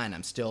online.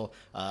 I'm still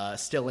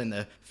in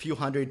the few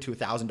 $100 to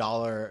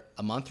 $1,000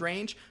 a month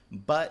range,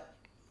 but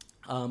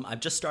I've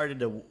just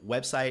started a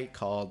website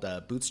called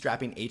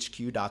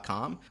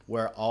bootstrappinghq.com,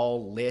 where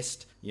I'll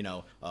list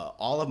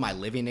all of my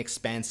living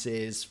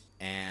expenses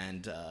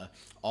and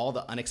all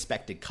the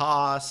unexpected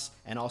costs,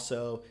 and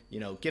also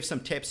give some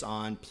tips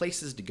on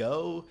places to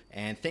go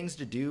and things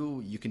to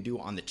do you can do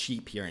on the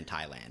cheap here in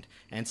Thailand.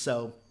 And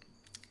so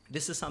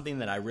this is something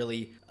that I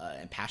really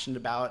am passionate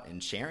about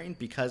and sharing,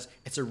 because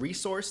it's a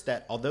resource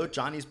that, although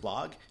Johnny's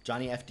blog,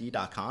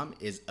 johnnyfd.com,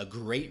 is a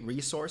great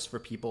resource for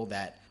people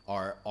that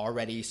are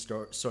already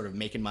sort of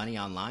making money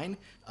online,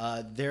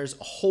 there's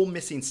a whole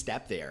missing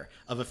step there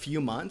of a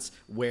few months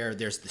where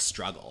there's the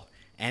struggle.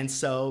 And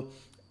so,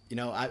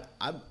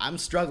 I'm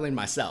struggling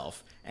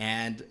myself.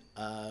 And,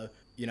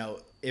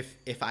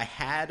 if I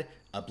had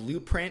a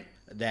blueprint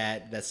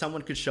that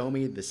someone could show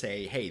me to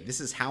say, hey,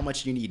 this is how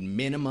much you need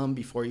minimum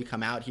before you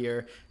come out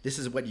here. This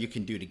is what you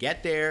can do to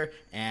get there,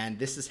 and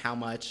this is how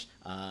much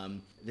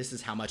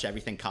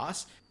everything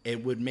costs.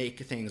 It would make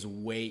things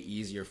way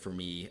easier for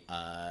me,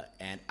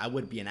 and I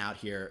would be out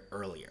here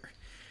earlier.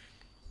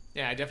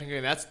 Yeah, I definitely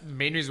agree. That's the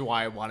main reason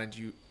why I wanted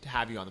to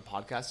have you on the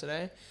podcast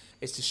today,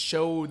 is to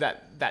show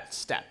that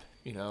step.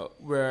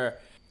 Where,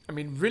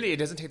 really, it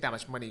doesn't take that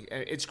much money.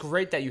 It's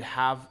great that you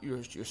have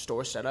your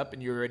store set up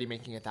and you're already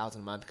making $1,000 a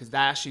month, because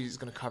that actually is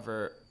going to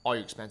cover all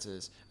your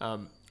expenses.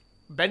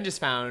 Ben just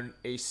found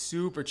a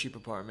super cheap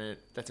apartment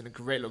that's in a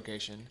great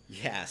location.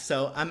 Yeah,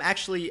 so I'm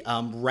actually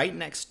right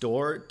next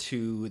door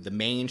to the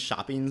main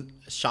shopping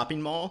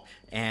mall,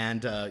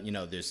 and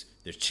there's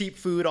cheap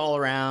food all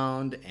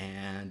around,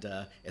 and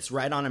it's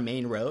right on a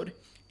main road.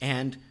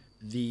 And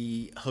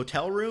the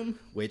hotel room,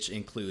 which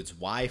includes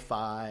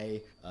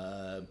Wi-Fi,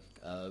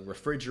 a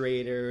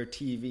refrigerator,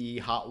 TV,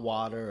 hot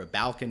water, a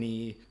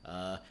balcony,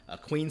 a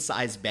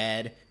queen-size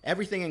bed,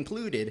 everything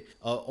included,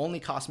 only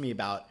cost me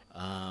about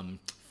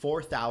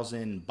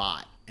 4,000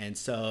 baht. And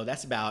so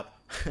that's about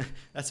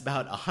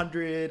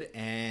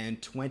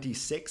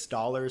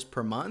 $126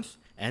 per month.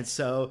 And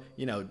so,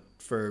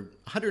 for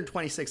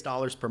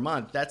 $126 per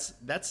month, that's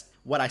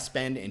what I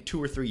spend in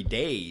 2 or 3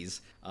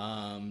 days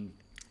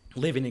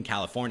living in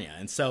California.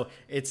 And so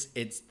it's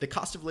the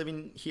cost of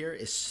living here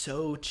is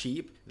so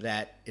cheap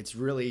that it's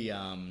really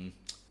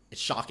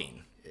it's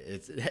shocking.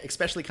 It's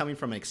especially coming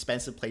from an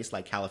expensive place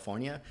like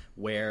California,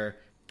 where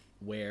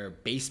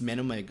base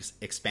minimum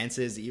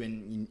expenses,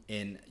 even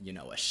in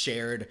a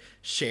shared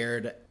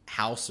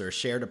house or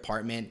shared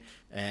apartment,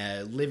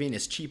 living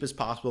as cheap as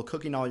possible,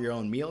 cooking all your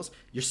own meals,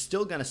 you're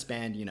still gonna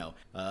spend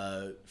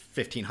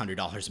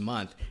 $1,500 a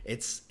month.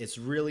 It's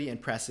really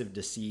impressive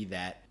to see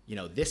that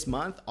this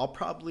month I'll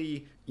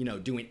probably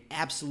doing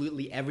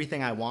absolutely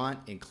everything I want,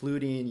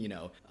 including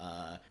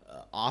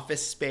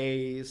office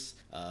space,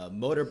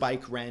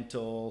 motorbike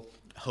rental,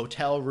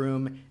 hotel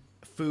room,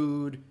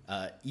 food,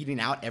 eating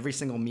out every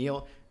single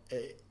meal.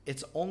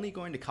 It's only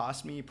going to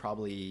cost me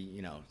probably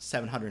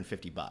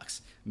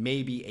 $750,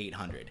 maybe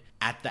 $800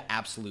 at the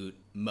absolute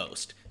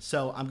most.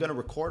 So I'm going to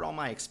record all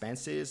my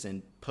expenses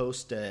and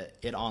post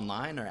it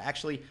online, or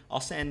actually I'll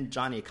send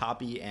Johnny a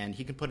copy and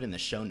he can put it in the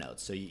show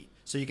notes so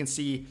you can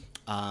see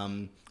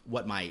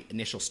what my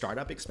initial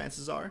startup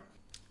expenses are.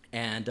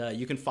 And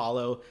you can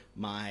follow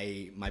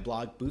my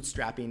blog,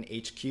 Bootstrapping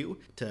HQ,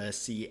 to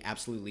see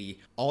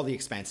absolutely all the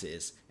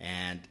expenses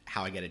and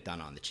how I get it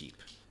done on the cheap.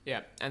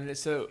 Yeah, and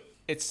so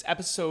it's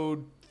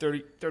episode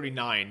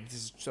 39.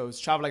 So it's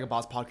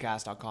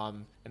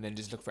travellikeabosspodcast.com, and then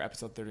just look for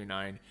episode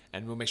 39,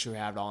 and we'll make sure we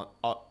have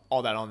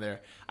all that on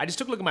there. I just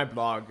took a look at my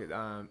blog,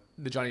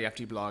 the Johnny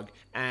FT blog,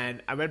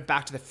 and I went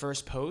back to the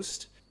first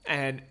post,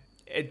 and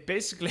it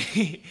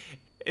basically...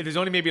 there's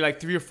only maybe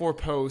like 3 or 4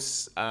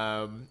 posts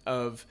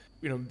of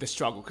the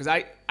struggle, because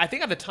I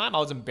think at the time I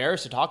was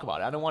embarrassed to talk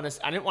about it. I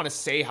didn't want to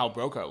say how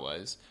broke I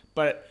was,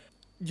 but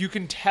you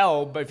can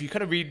tell. But if you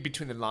kind of read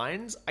between the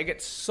lines, I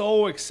get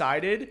so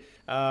excited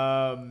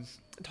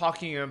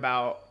talking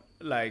about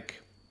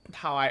like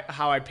how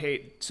I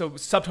paid. So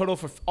subtotal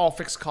for all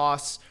fixed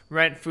costs,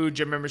 rent, food,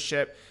 gym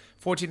membership,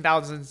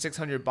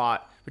 14,600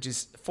 baht, which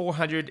is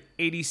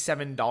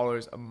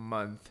 $487 a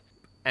month,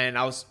 and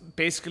I was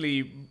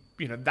basically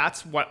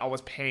that's what I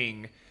was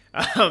paying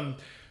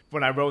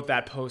when I wrote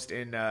that post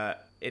in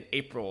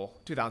April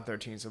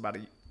 2013. So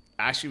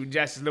actually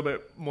just a little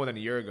bit more than a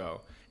year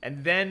ago.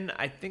 And then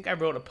I think I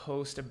wrote a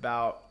post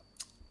about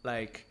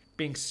like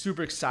being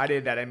super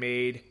excited that I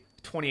made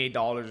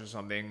 $28 or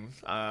something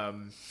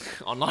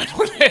online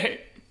one day.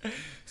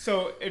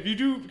 So if you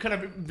do kind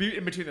of read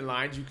in between the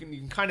lines, you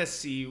can kind of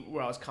see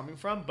where I was coming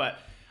from. But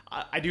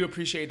I do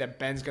appreciate that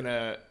Ben's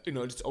gonna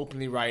just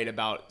openly write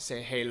about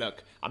saying, hey,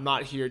 look, I'm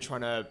not here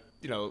trying to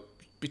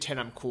pretend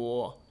I'm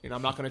cool.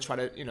 I'm not going to try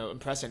to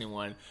impress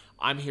anyone.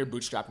 I'm here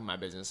bootstrapping my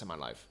business and my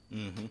life.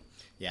 Mm-hmm.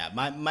 Yeah,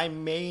 my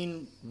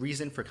main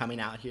reason for coming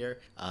out here,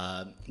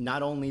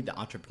 not only the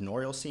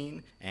entrepreneurial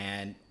scene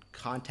and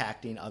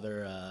contacting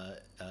other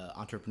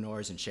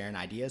entrepreneurs and sharing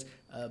ideas,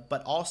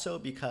 but also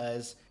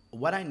because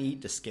what I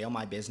need to scale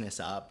my business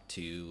up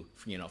to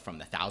from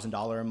the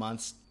 $1,000 a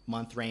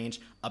month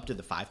range up to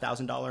the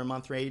 $5,000 a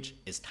month range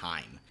is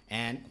time.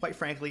 And quite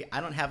frankly,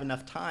 I don't have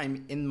enough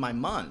time in my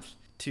month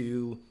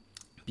to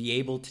be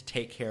able to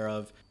take care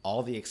of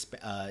all the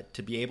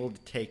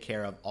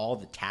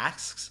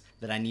tasks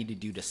that I need to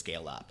do to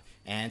scale up.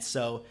 And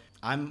so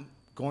I'm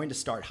going to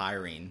start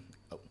hiring.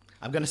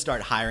 I'm going to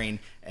start hiring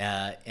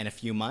in a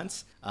few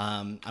months.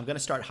 I'm going to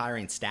start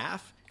hiring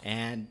staff,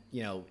 and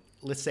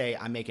let's say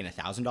I'm making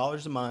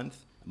 $1,000 a month.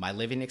 My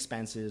living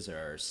expenses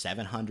are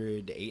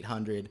 $700 to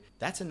 $800.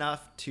 That's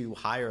enough to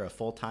hire a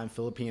full-time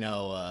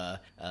Filipino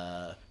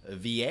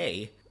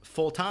VA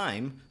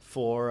full-time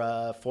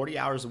for 40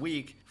 hours a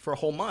week for a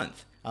whole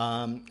month.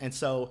 And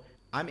so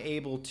I'm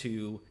able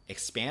to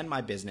expand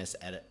my business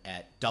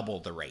at double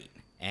the rate.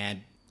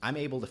 And I'm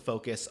able to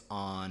focus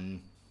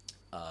on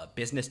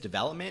business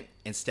development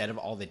instead of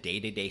all the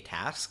day-to-day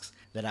tasks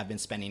that I've been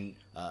spending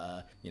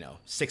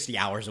 60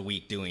 hours a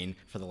week doing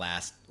for the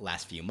last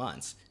few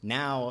months.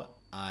 Now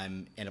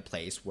I'm in a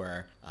place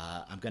where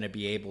I'm going to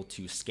be able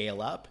to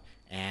scale up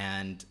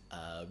and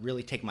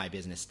really take my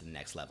business to the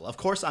next level. Of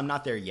course, I'm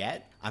not there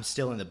yet. I'm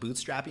still in the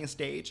bootstrapping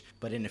stage,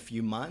 but in a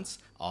few months,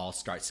 I'll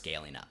start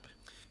scaling up.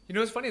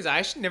 What's funny is I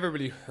actually never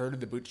really heard of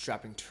the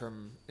bootstrapping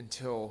term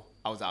until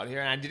I was out here,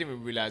 and I didn't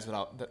even realize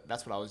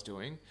that's what I was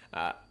doing.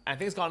 I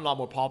think it's gotten a lot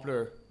more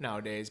popular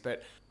nowadays,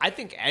 but I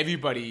think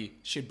everybody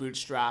should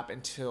bootstrap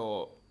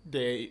until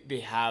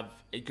they have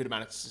a good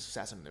amount of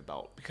success under their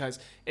belt, because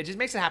it just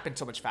makes it happen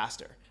so much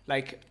faster.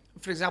 Like,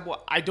 for example,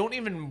 I don't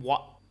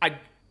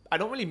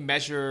really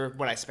measure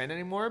what I spend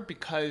anymore,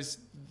 because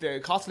the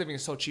cost of living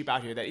is so cheap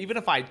out here that even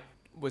if I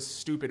was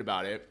stupid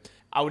about it,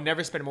 I would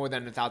never spend more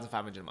than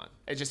 $1,500 a month.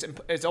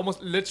 It's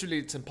almost literally,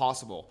 it's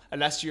impossible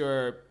unless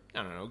you're,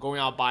 I don't know,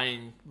 going out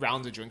buying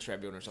rounds of drinks for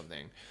everyone or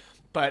something.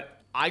 But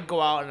I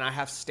go out and I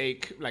have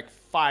steak like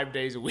 5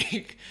 days a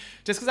week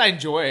just because I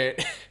enjoy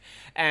it.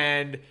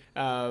 And,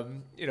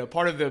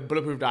 part of the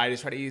Bulletproof diet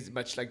is try to eat as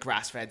much like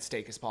grass-fed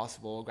steak as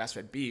possible,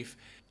 grass-fed beef.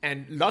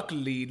 And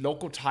luckily,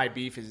 local Thai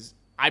beef is,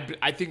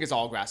 I think it's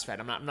all grass-fed.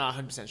 I'm not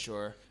 100%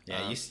 sure.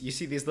 Yeah, you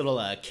see these little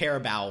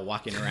carabao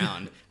walking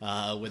around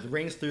with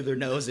rings through their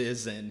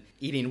noses and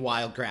eating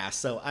wild grass.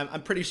 So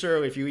I'm pretty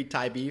sure if you eat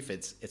Thai beef,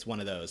 it's one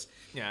of those.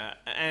 Yeah,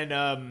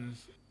 and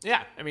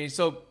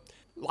so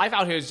life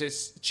out here is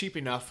just cheap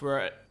enough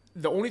where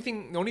the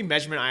only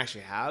measurement I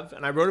actually have,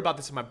 and I wrote about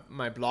this in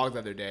my blog the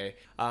other day,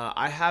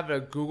 I have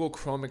a Google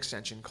Chrome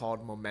extension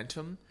called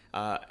Momentum.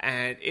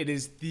 And it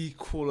is the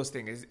coolest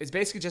thing. It's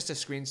basically just a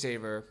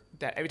screensaver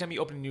that every time you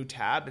open a new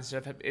tab,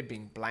 instead of it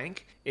being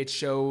blank, it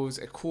shows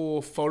a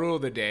cool photo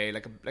of the day,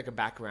 like a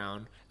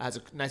background. It has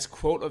a nice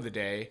quote of the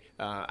day.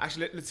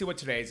 Actually, let's see what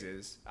today's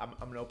is. I'm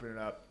going to open it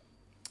up.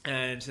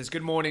 And it says,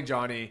 "Good morning,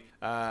 Johnny.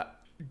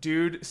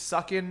 Dude,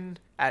 sucking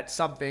at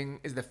something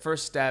is the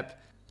first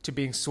step to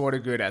being sort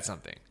of good at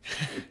something."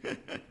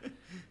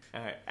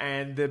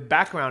 And the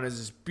background is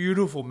this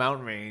beautiful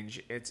mountain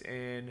range. It's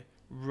in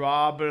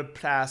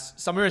Robertplas,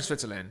 somewhere in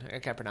Switzerland. I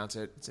can't pronounce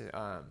it.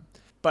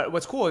 But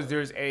what's cool is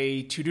there's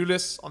a to-do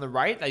list on the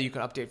right that you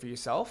can update for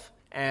yourself.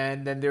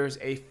 And then there's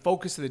a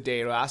focus of the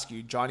day. It'll ask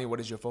you, Johnny, what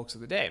is your focus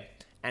of the day?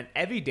 And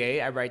every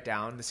day I write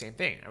down the same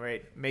thing. I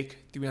write,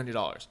 make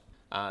 $300.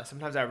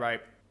 Sometimes I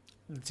write,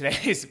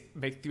 today's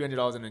make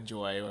 $300 and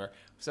enjoy, or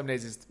some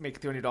days it's make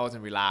 $300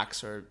 and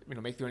relax, or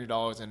make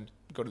 $300 and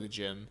go to the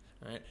gym.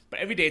 Right? But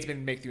every day it's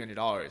been make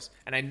 $300,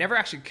 and I never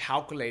actually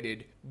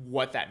calculated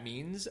what that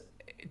means.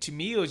 To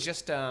me, it was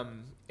just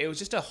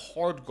a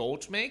hard goal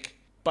to make,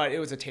 but it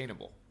was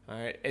attainable. All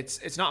right,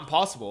 it's not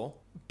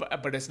impossible,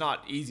 but it's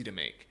not easy to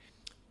make.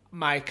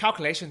 My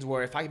calculations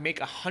were if I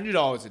make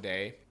 $100 a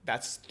day,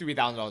 that's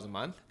 $3,000 a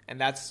month, and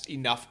that's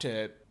enough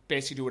to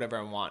basically do whatever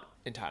I want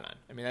in Thailand.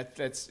 I mean,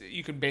 that's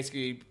you can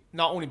basically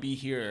not only be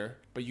here,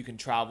 but you can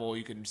travel,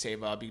 you can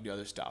save up, you can do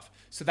other stuff.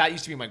 So that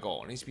used to be my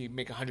goal. It used to be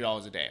make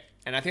 $100 a day,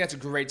 and I think that's a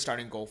great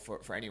starting goal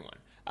for anyone.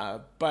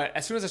 But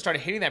as soon as I started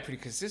hitting that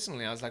pretty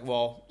consistently, I was like,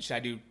 well, should I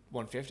do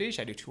 150?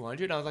 Should I do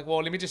 200? And I was like,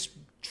 well, let me just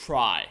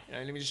try.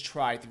 Let me just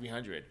try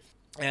 300.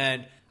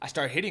 And I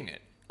started hitting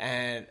it,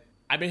 and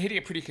I've been hitting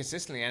it pretty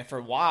consistently. And for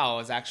a while, I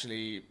was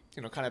actually,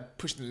 kind of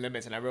pushing the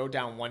limits. And I wrote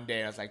down one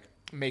day, I was like,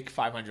 make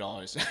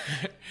 $500.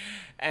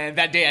 And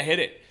that day I hit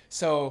it.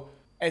 So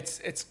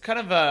it's kind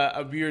of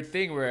a weird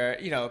thing where,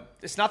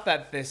 it's not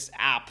that this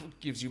app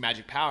gives you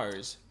magic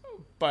powers,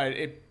 but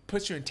it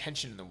puts your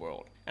intention in the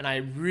world. And I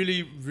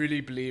really, really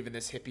believe in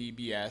this hippie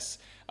BS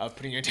of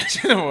putting your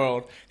intention in the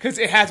world, because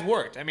it has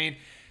worked. I mean,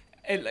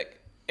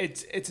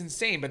 it's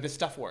insane, but this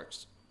stuff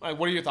works. Like,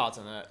 what are your thoughts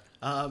on that?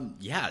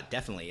 Yeah,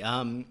 definitely.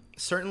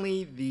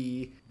 Certainly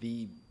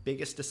the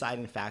biggest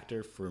deciding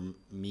factor for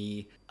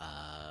me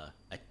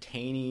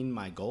attaining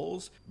my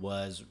goals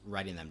was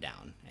writing them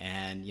down.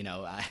 And,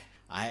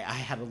 I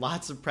had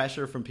lots of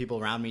pressure from people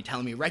around me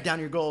telling me, write down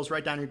your goals.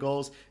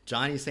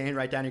 Johnny's saying,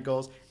 write down your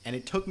goals. And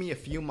it took me a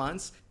few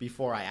months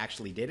before I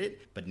actually did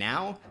it. But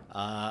now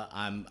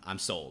I'm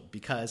sold,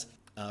 because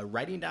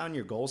writing down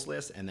your goals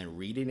list and then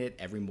reading it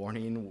every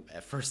morning,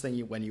 first thing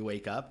when you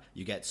wake up,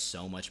 you get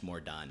so much more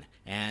done.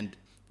 And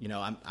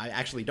I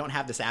actually don't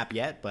have this app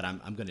yet, but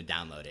I'm going to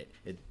download it.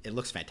 It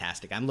looks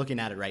fantastic. I'm looking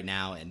at it right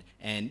now,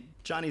 and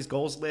Johnny's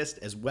goals list,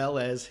 as well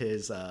as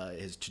his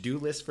to-do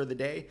list for the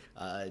day,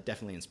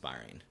 definitely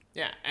inspiring.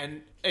 Yeah,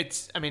 and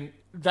that's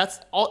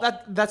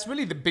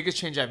really the biggest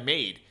change I've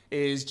made,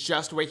 is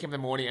just waking up in the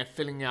morning and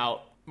filling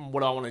out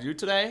what I want to do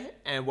today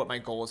and what my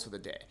goal is for the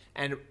day.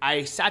 And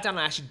I sat down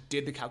and actually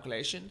did the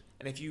calculation,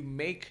 and if you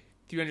make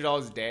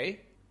 $300 a day,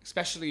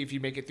 especially if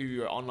you make it through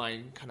your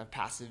online kind of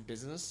passive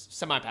business,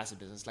 semi-passive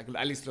business, like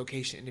at least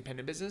location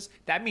independent business,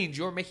 that means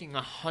you're making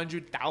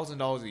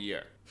 $100,000 a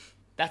year.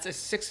 That's a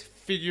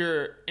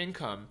six-figure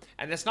income.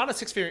 And that's not a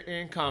six-figure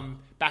income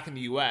back in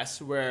the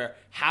US where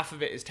half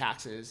of it is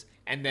taxes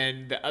and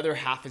then the other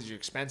half is your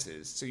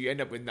expenses. So you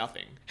end up with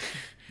nothing.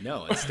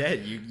 No,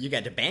 instead you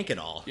get to bank it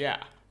all.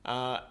 Yeah.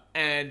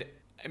 And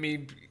I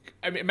mean,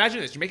 imagine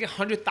this. You're making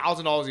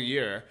 $100,000 a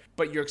year,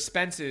 but your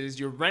expenses,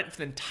 your rent for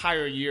the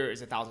entire year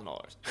is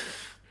 $1,000.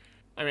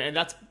 I mean, and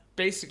that's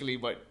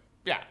basically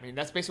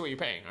that's basically what you're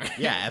paying, right?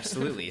 Yeah,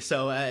 absolutely.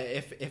 So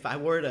if I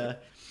were to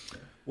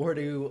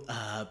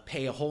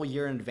pay a whole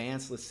year in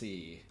advance, let's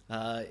see,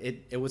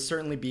 it would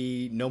certainly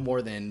be no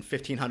more than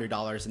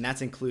 $1,500, and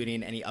that's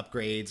including any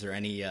upgrades or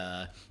any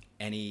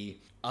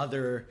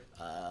other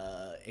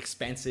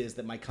expenses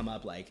that might come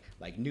up, like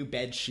new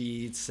bed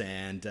sheets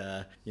and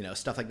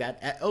stuff like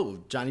that.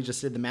 Johnny just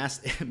did the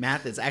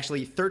math. It's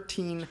actually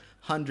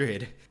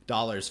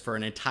 $1,300 for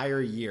an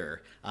entire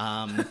year,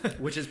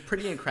 which is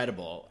pretty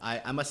incredible.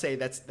 I must say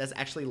that's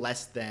actually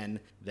less than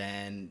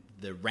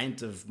the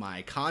rent of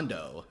my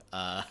condo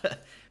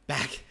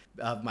back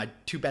of my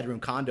 2-bedroom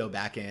condo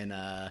back in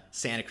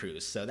Santa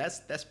Cruz. So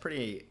that's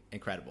pretty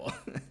incredible.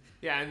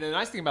 Yeah, and the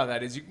nice thing about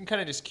that is you can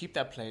kind of just keep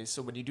that place.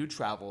 So when you do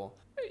travel,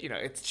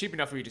 it's cheap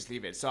enough where you just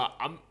leave it. So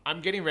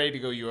I'm getting ready to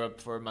go Europe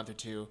for a month or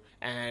two,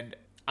 and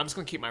I'm just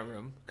gonna keep my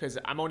room because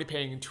I'm only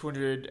paying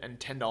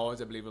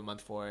 $210, I believe, a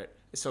month for it.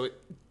 So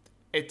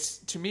it's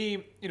to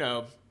me,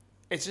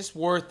 it's just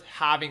worth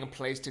having a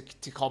place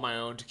to call my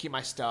own, to keep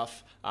my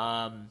stuff,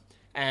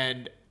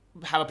 and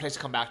have a place to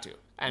come back to.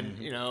 And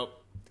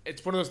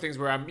it's one of those things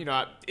where I'm,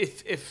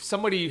 if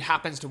somebody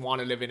happens to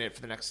want to live in it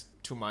for the next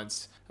 2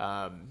 months,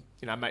 I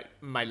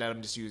might let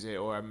them just use it,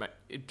 or I might,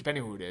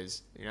 depending who it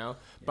is,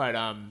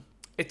 But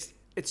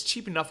it's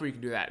cheap enough where you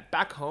can do that.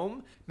 Back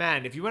home,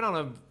 man, if you went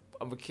on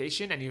a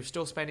vacation and you're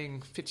still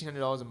spending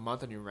 $1,500 a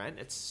month on your rent,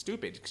 it's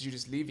stupid because you're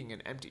just leaving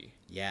it empty.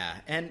 Yeah,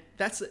 and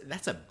that's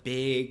a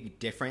big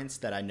difference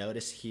that I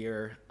notice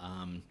here.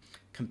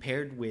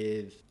 Compared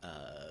with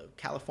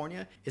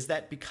California, is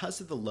that because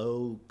of the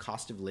low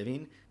cost of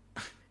living,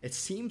 it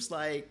seems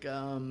like,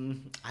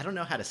 I don't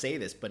know how to say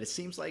this, but it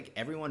seems like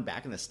everyone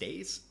back in the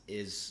States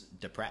is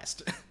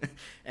depressed.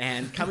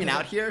 And coming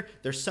out here,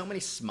 there's so many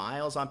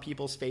smiles on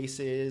people's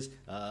faces,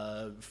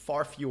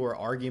 far fewer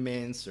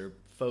arguments or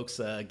folks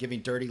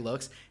giving dirty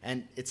looks.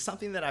 And it's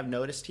something that I've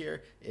noticed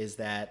here is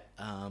that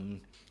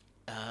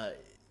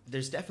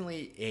there's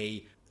definitely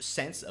a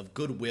sense of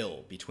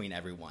goodwill between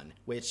everyone,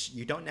 which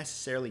you don't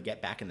necessarily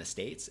get back in the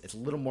States. It's a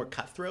little more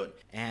cutthroat.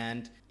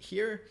 And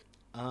here,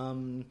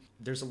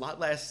 there's a lot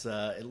less,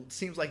 it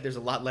seems like there's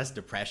a lot less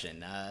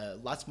depression,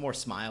 lots more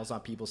smiles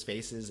on people's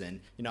faces. And,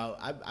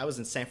 I was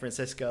in San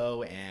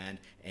Francisco and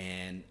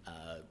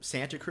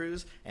Santa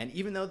Cruz. And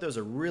even though those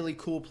are really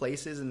cool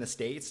places in the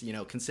States,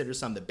 considered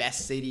some of the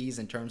best cities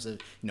in terms of,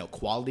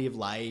 quality of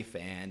life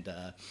and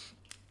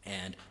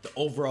the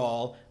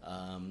overall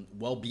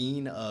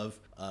well-being of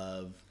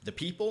the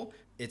people,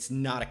 it's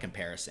not a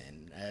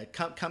comparison.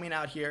 Coming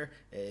out here,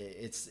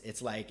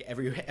 it's like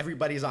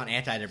everybody's on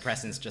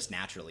antidepressants just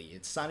naturally.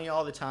 It's sunny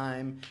all the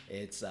time.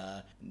 It's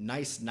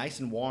nice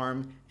and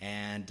warm,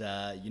 and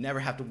you never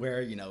have to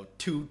wear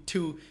two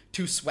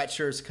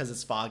sweatshirts because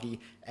it's foggy.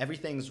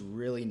 Everything's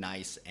really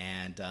nice,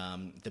 and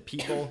the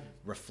people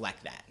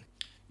reflect that.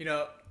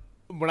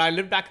 When I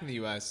lived back in the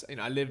U.S.,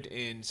 I lived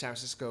in San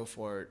Francisco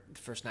for the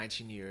first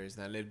 19 years,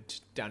 and I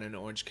lived down in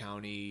Orange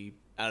County,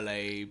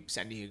 L.A.,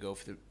 San Diego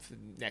for the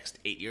next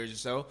 8 years or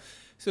so.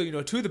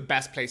 So, two of the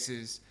best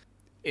places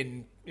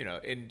in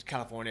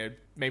California,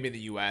 maybe in the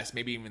U.S.,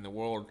 maybe even in the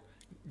world,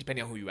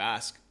 depending on who you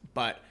ask.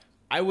 But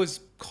I was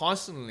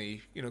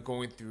constantly,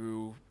 going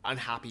through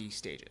unhappy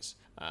stages.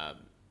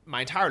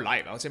 My entire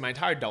life, I would say my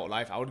entire adult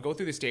life, I would go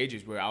through the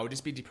stages where I would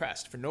just be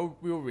depressed for no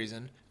real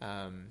reason.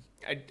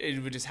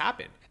 It would just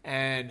happen.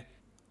 And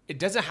it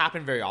doesn't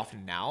happen very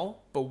often now,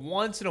 but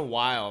once in a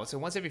while, so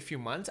once every few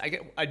months, I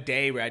get a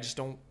day where I just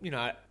don't,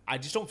 I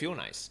just don't feel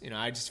nice.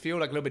 I just feel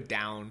like a little bit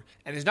down,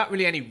 and there's not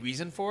really any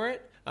reason for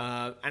it.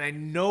 And I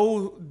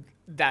know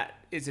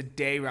that is a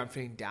day where I'm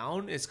feeling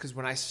down is because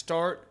when I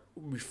start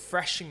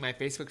refreshing my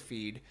Facebook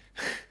feed,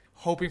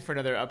 hoping for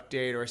another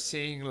update or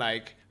seeing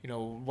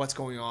what's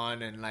going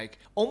on and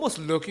almost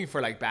looking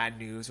for bad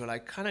news or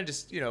kind of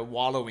just,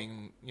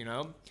 wallowing,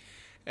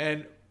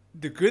 And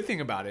the good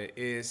thing about it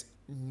is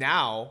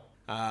now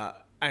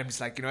I'm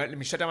just let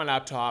me shut down my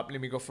laptop, let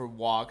me go for a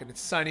walk, and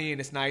it's sunny and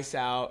it's nice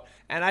out.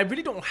 And I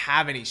really don't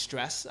have any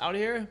stress out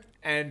here.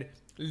 And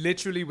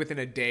literally within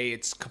a day,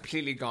 it's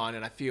completely gone,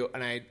 and I feel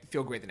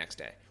great the next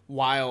day.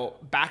 While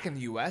back in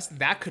the US,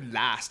 that could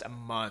last a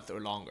month or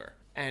longer.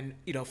 And,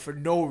 for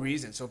no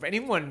reason. So if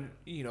anyone,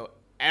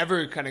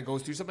 ever kind of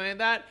goes through something like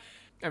that,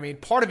 I mean,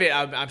 part of it,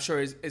 I'm sure,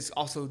 is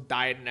also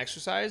diet and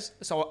exercise.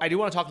 So I do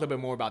want to talk a little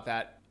bit more about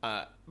that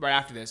right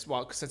after this,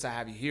 since I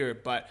have you here.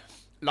 But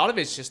a lot of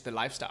it's just the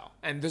lifestyle.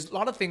 And there's a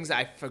lot of things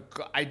that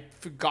I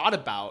forgot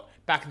about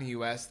back in the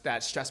U.S.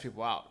 that stress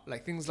people out.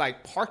 Things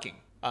like parking,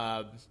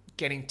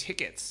 getting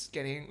tickets,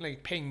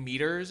 paying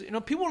meters.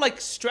 People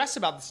stress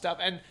about the stuff.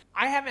 And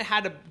I haven't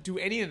had to do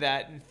any of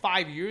that in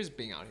 5 years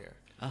being out here.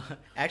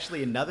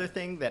 Actually, another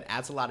thing that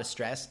adds a lot of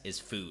stress is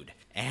food.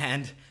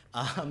 And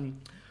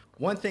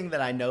one thing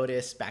that I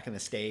noticed back in the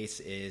States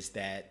is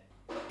that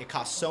it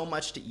costs so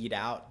much to eat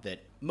out that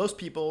most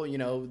people,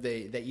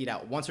 they eat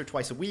out once or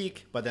twice a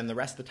week, but then the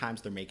rest of the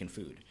times they're making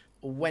food.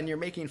 When you're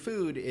making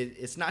food,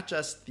 it's not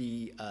just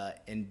the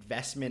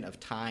investment of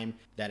time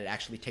that it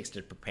actually takes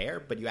to prepare,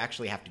 but you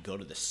actually have to go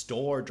to the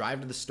store,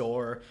 drive to the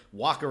store,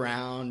 walk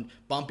around,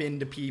 bump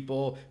into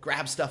people,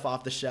 grab stuff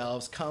off the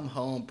shelves, come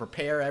home,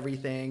 prepare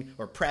everything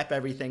or prep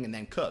everything, and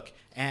then cook.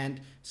 And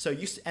so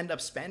you end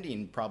up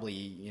spending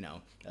probably,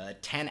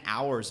 10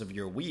 hours of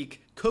your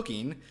week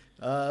cooking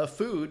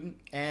food.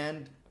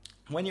 And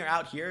when you're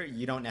out here,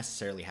 you don't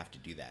necessarily have to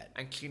do that.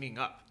 And cleaning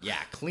up. Yeah,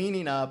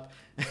 cleaning up.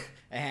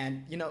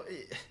 And,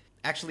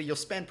 actually you'll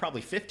spend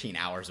probably 15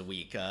 hours a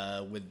week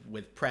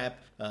with prep,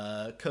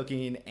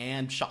 cooking,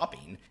 and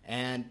shopping.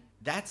 And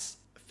that's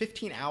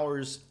 15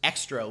 hours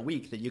extra a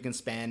week that you can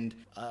spend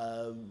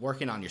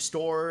working on your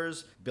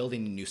stores,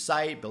 building a new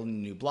site, building a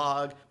new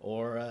blog,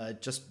 or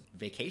just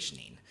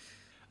vacationing.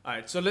 All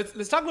right, so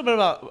let's talk a little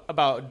bit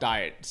about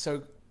diet.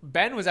 So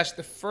Ben was actually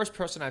the first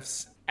person I've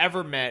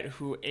ever met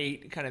who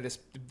ate kind of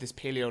this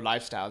paleo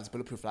lifestyle, this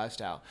bulletproof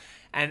lifestyle.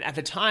 And at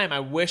the time, I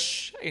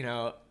wish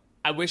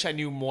I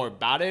knew more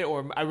about it,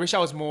 or I wish I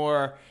was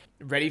more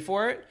ready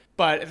for it.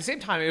 But at the same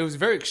time, it was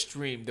very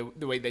extreme,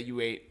 the way that you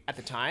ate at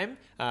the time.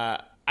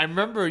 I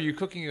remember you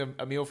cooking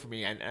a meal for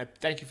me, and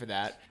thank you for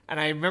that. And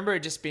I remember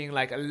it just being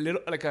like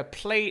a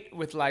plate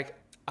with like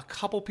a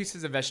couple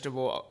pieces of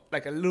vegetable,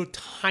 like a little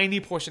tiny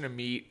portion of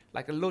meat,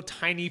 like a little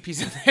tiny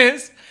piece of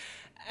this.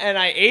 And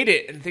I ate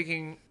it and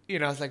thinking,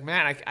 I was like,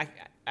 man,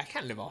 I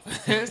can't live off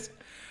of this.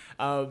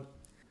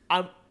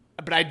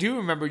 But I do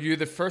remember you're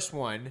the first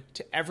one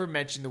to ever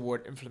mention the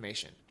word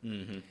inflammation.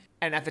 Mm-hmm.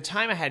 And at the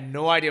time, I had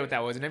no idea what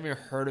that was. I never even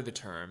heard of the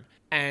term.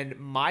 And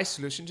my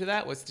solution to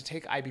that was to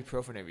take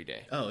ibuprofen every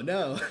day. Oh,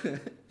 no.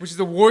 Which is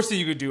the worst thing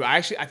you could do.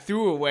 I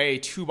threw away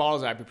 2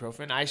 bottles of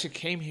ibuprofen. I actually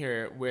came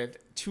here with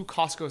 2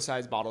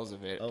 Costco-sized bottles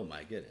of it. Oh,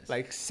 my goodness.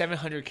 Like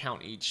 700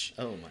 count each.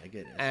 Oh, my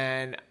goodness.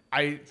 And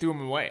I threw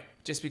them away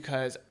just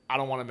because I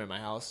don't want them in my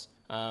house.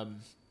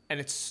 And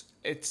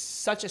it's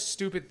such a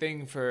stupid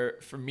thing for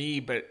me,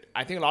 but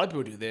I think a lot of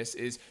people do this,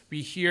 is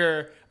we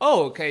hear,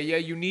 oh, okay, yeah,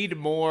 you need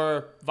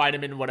more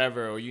vitamin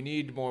whatever, or you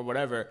need more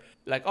whatever.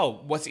 Like,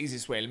 oh, what's the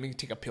easiest way? Let me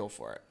take a pill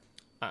for it.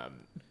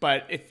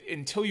 But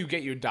until you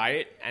get your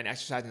diet and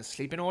exercise and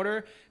sleep in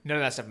order, none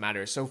of that stuff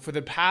matters. So for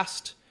the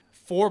past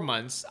 4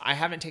 months, I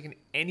haven't taken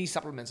any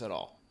supplements at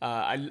all.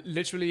 I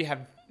literally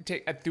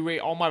I threw away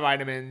all my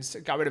vitamins,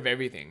 got rid of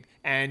everything.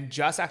 And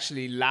just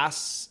actually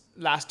last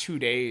 2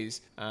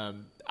 days,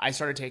 I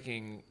started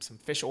taking some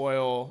fish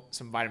oil,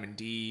 some vitamin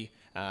D,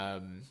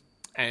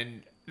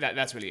 and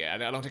that's really it.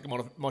 I don't take a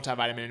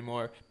multivitamin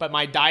anymore. But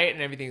my diet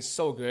and everything is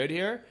so good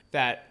here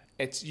that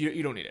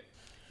you don't need it.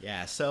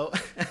 Yeah, so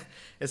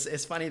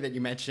it's funny that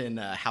you mention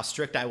how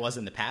strict I was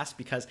in the past,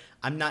 because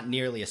I'm not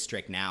nearly as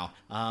strict now.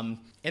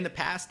 In the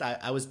past,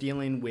 I was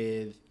dealing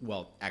with,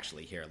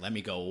 here, let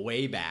me go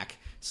way back.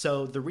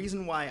 So the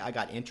reason why I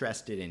got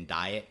interested in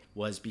diet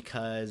was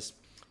because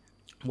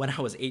when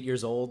I was 8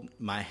 years old,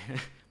 my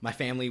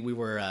family, we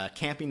were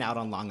camping out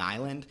on Long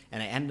Island,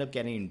 and I ended up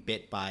getting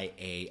bit by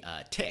a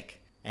tick.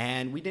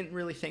 And we didn't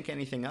really think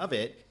anything of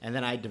it. And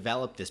then I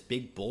developed this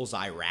big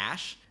bullseye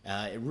rash.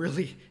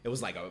 It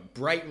was like a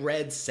bright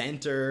red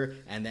center,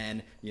 and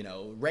then,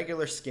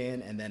 regular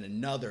skin, and then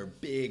another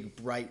big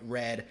bright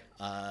red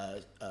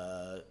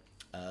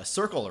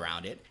circle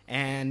around it.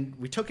 And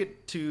we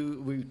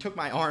took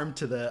my arm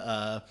to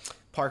the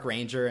park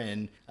ranger,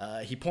 and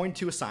he pointed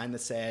to a sign that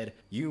said,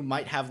 "You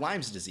might have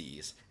Lyme's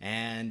disease."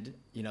 And,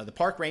 the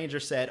park ranger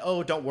said,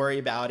 "Oh, don't worry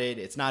about it.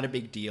 It's not a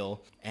big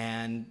deal."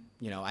 And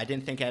I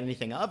didn't think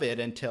anything of it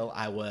until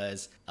I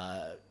was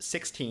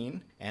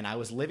 16, and I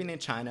was living in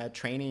China,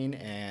 training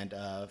and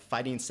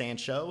fighting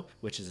Sanshou,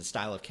 which is a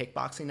style of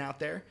kickboxing out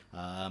there.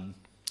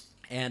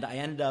 And I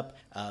ended up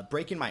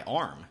breaking my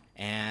arm,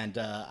 and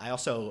I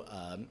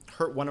also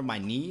hurt one of my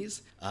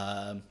knees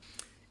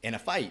in a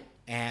fight.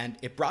 And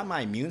it brought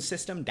my immune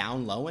system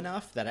down low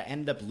enough that I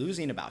ended up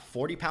losing about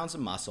 40 pounds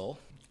of muscle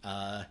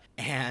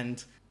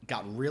and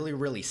got really,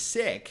 really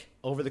sick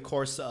over the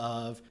course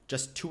of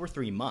just 2 or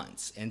 3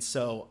 months. And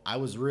so I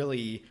was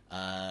really,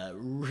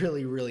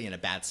 really in a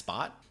bad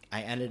spot.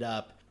 I ended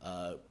up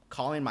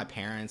calling my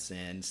parents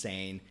and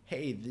saying,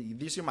 "Hey,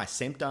 these are my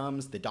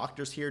symptoms. The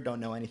doctors here don't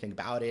know anything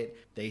about it.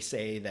 They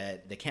say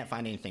that they can't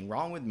find anything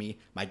wrong with me."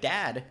 My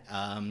dad,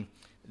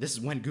 this is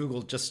when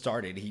Google just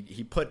started.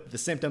 He put the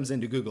symptoms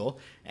into Google,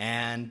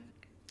 and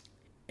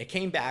it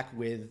came back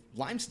with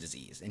Lyme's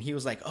disease. And he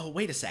was like, "Oh,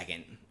 wait a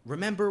second.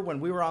 Remember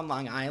when we were on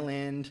Long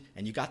Island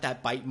and you got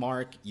that bite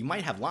mark? You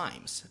might have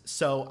Lyme's."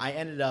 So I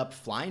ended up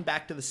flying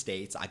back to the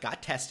States. I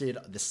got tested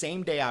the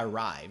same day I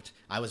arrived.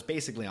 I was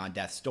basically on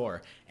death's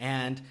door.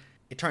 And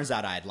it turns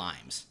out I had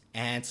Lyme's.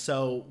 And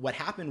so what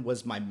happened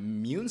was my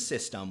immune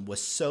system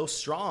was so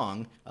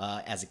strong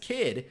as a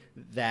kid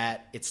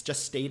that it's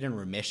just stayed in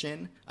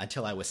remission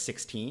until I was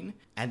 16.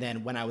 And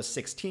then when I was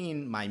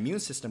 16, my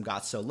immune system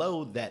got so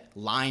low that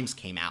Lyme's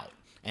came out.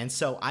 And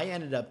so I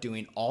ended up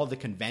doing all the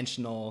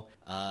conventional,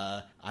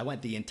 I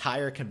went the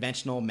entire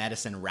conventional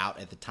medicine route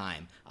at the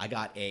time. I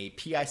got a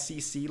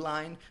PICC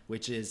line,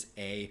 which is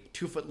a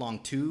 2-foot-long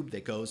tube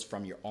that goes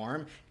from your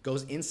arm,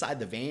 goes inside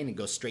the vein and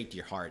goes straight to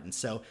your heart. And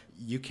so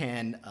you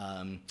can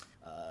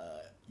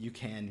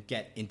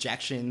get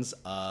injections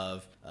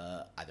of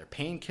either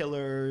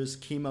painkillers,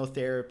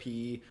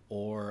 chemotherapy,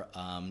 or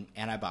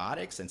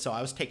antibiotics. And so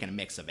I was taking a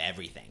mix of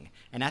everything.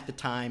 And at the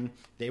time,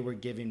 they were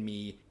giving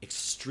me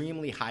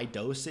extremely high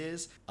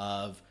doses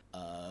of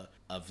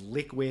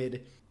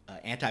liquid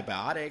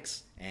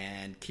antibiotics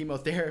and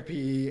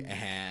chemotherapy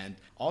and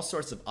all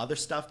sorts of other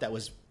stuff that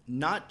was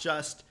not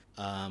just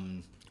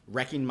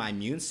wrecking my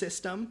immune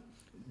system,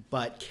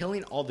 but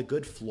killing all the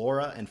good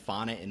flora and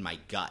fauna in my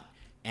gut.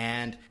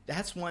 And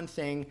that's one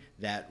thing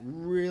that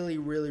really,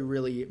 really,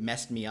 really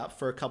messed me up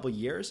for a couple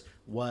years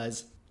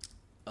was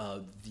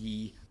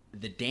the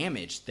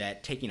damage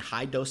that taking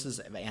high doses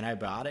of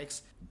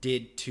antibiotics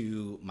did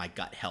to my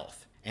gut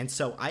health. And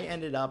so I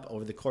ended up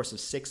over the course of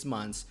 6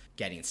 months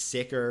getting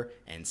sicker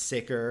and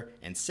sicker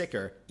and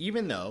sicker,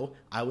 even though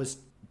I was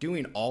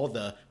doing all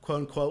the quote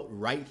unquote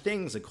right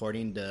things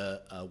according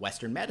to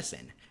Western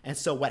medicine. And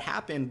so what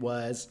happened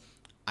was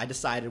I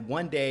decided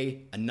one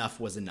day enough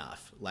was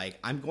enough. Like,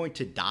 I'm going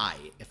to die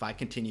if I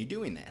continue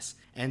doing this.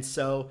 And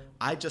so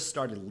I just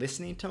started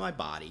listening to my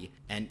body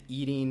and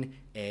eating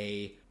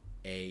a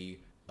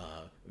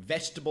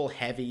vegetable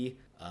heavy,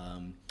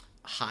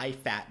 high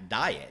fat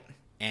diet.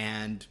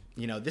 And,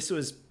 you know, this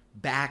was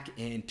back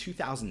in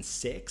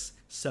 2006.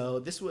 So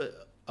this was,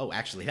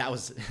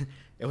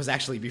 it was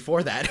actually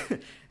before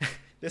that.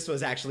 This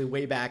was actually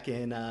way back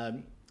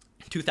in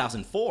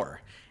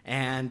 2004.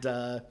 And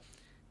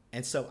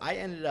so I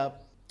ended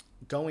up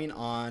going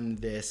on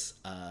this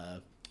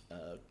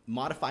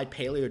modified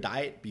paleo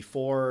diet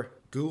before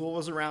Google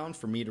was around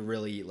for me to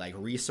really like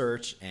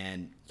research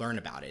and learn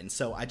about it. And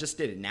so I just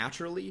did it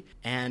naturally,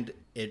 and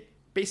it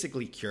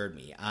basically cured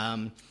me.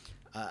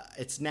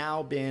 It's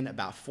now been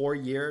about 4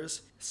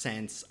 years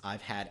since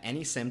I've had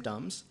any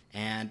symptoms,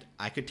 and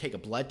I could take a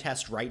blood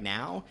test right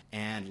now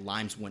and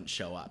Lyme's wouldn't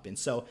show up. And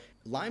so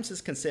Lyme's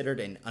is considered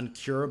an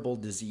uncurable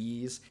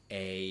disease,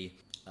 a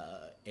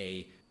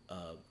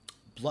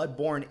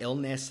bloodborne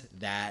illness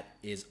that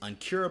is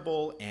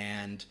uncurable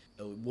and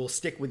will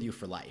stick with you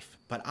for life.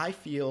 But I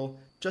feel,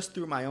 just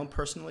through my own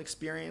personal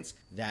experience,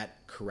 that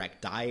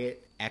correct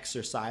diet,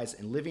 exercise,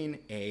 and living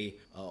a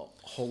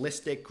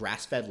holistic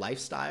grass-fed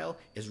lifestyle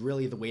is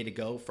really the way to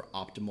go for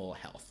optimal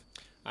health.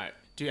 All right,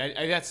 dude,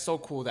 I that's so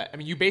cool. That, I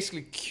mean, you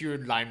basically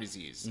cured Lyme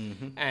disease,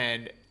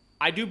 and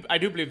I do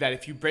believe that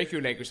if you break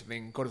your leg or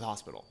something, go to the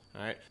hospital.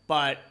 All right,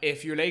 but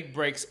if your leg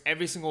breaks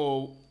every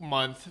single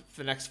month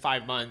for the next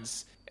 5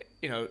 months,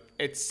 you know,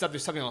 there's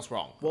something else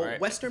wrong. Well,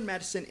 right? Western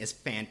medicine is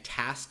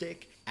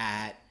fantastic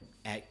at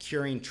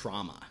curing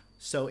trauma.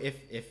 So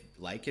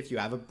if you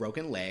have a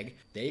broken leg,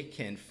 they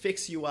can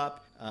fix you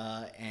up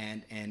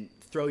and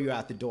throw you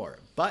out the door.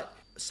 But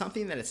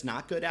something that it's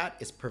not good at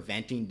is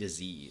preventing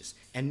disease.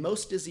 And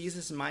most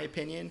diseases, in my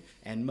opinion,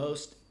 and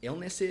most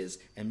illnesses,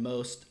 and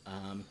most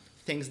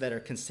things that are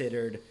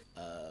considered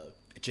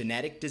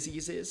genetic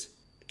diseases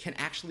can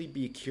actually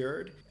be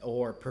cured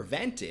or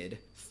prevented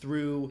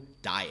through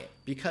diet.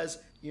 Because,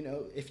 you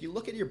know, if you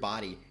look at your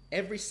body,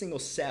 every single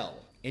cell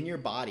in your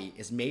body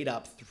is made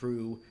up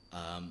through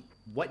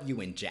what you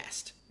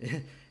ingest.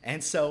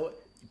 And so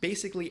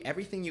basically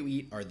everything you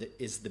eat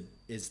is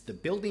the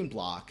building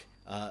block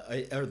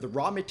or the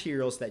raw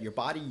materials that your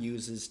body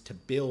uses to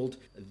build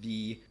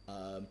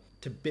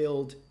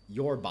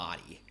your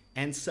body.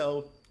 And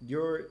so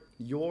your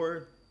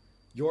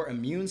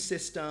immune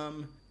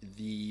system,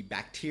 the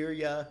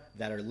bacteria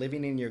that are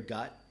living in your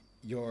gut,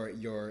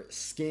 your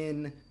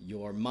skin,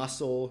 your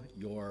muscle,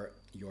 your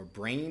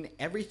brain,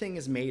 everything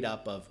is made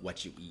up of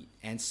what you eat.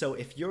 And so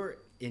if you're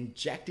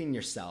injecting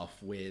yourself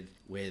with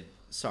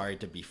sorry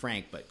to be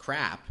frank, but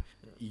crap,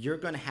 you're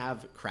going to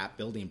have crap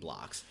building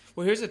blocks.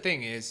 Well, here's the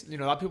thing is, you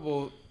know, a lot of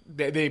people,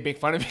 they make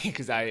fun of me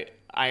because I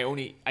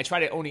try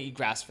to only eat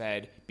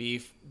grass-fed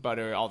beef,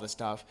 butter, all this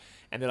stuff.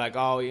 And they're like,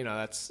 oh, you know,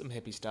 that's some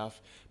hippie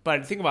stuff.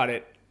 But think about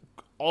it.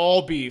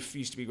 All beef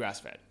used to be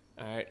grass-fed.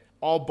 All right.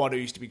 All butter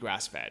used to be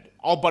grass-fed.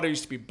 All butter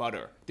used to be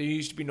butter. There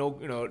used to be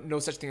no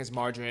such thing as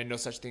margarine, no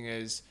such thing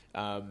as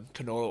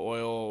canola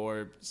oil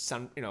or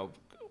some, you know,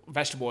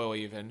 vegetable oil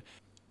even.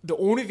 The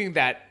only thing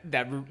that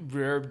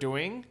we're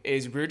doing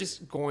is we're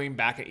just going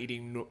back and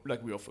eating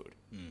like real food,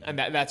 and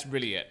that's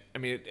really it. I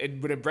mean,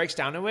 when it breaks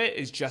down to it,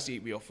 is just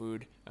eat real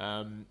food.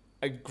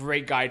 A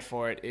great guide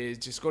for it is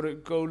just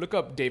go look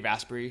up Dave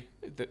Asprey,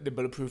 the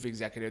Bulletproof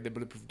Executive, the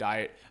Bulletproof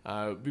Diet.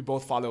 We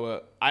both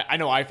follow I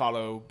know I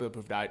follow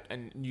Bulletproof Diet,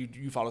 and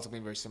you follow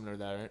something very similar to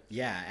that, right?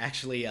 Yeah,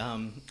 actually,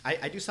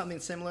 I do something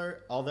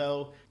similar,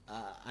 although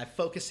I'm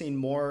focusing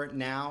more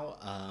now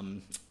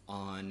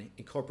on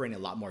incorporating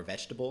a lot more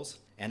vegetables.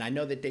 And I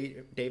know that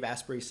Dave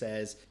Asprey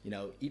says, you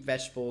know, eat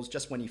vegetables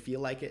just when you feel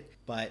like it.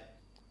 But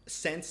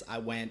since I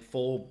went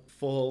full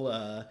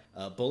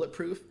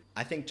bulletproof,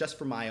 I think just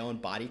for my own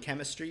body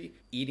chemistry,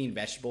 eating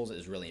vegetables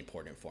is really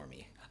important for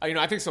me. You know,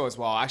 I think so as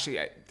well. Actually,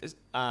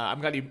 I'm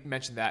glad you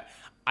mentioned that.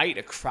 I eat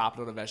a crap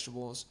load of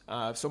vegetables.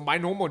 So my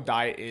normal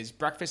diet is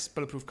breakfast,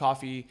 bulletproof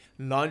coffee,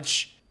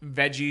 lunch,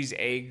 veggies,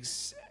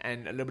 eggs,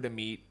 and a little bit of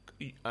meat.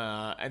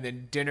 And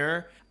then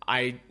dinner,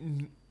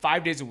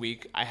 5 days a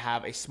week, I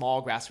have a small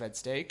grass-fed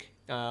steak.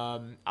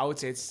 I would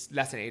say it's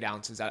less than 8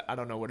 ounces. I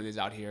don't know what it is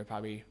out here.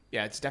 Probably,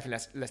 yeah, it's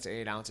definitely less than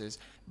 8 ounces.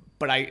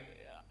 But I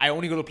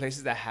only go to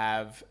places that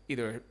have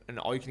either an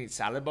all-you-can-eat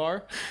salad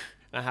bar,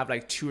 and I have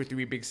like 2 or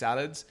 3 big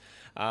salads,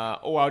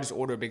 or I'll just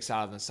order a big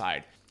salad on the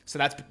side. So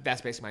that's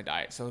basically my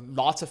diet. So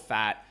lots of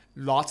fat,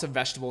 lots of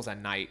vegetables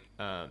at night,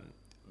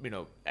 you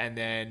know, and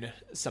then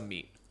some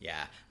meat.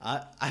 Yeah,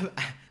 I've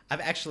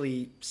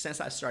actually,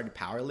 since I started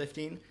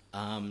powerlifting,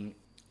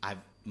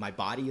 my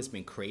body has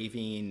been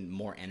craving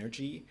more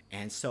energy,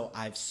 and so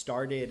I've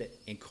started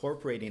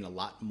incorporating a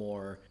lot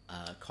more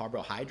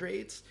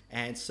carbohydrates.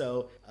 And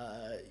so,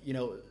 you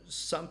know,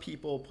 some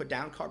people put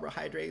down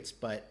carbohydrates,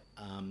 but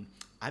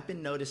I've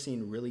been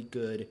noticing really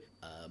good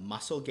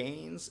muscle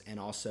gains and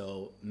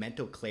also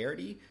mental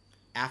clarity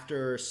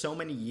after so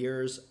many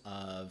years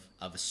of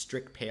a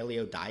strict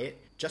paleo diet.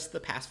 Just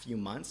the past few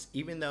months,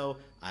 even though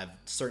I've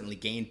certainly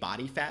gained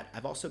body fat,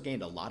 I've also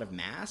gained a lot of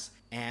mass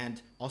and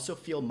also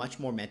feel much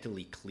more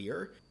mentally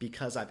clear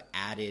because I've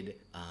added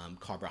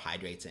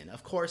carbohydrates in.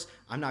 Of course,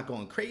 I'm not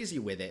going crazy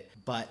with it,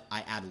 but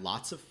I add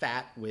lots of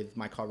fat with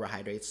my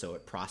carbohydrates so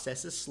it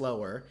processes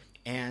slower.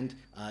 And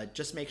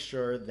just make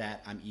sure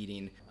that I'm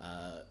eating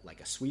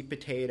like a sweet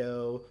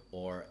potato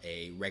or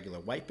a regular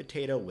white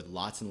potato with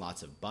lots and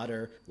lots of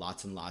butter,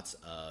 lots and lots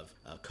of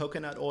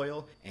coconut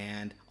oil,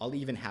 and I'll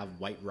even have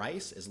white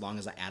rice as long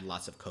as I add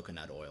lots of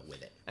coconut oil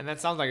with it. And that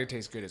sounds like it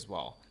tastes good as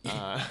well.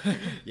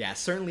 Yeah,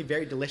 certainly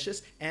very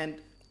delicious. And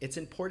it's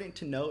important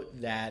to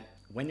note that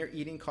when you're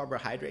eating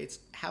carbohydrates,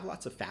 have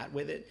lots of fat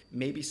with it,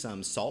 maybe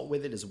some salt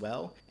with it as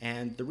well.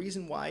 And the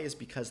reason why is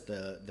because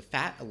the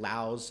fat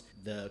allows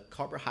the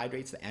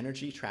carbohydrates, the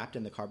energy trapped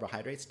in the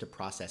carbohydrates, to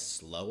process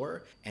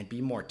slower and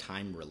be more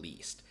time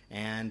released.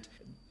 And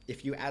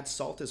if you add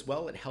salt as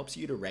well, it helps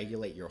you to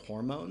regulate your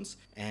hormones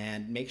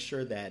and make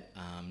sure that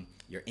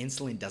your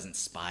insulin doesn't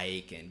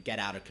spike and get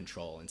out of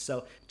control. And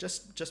so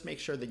just make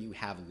sure that you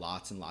have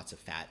lots and lots of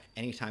fat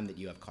anytime that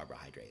you have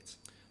carbohydrates.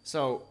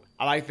 So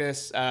I like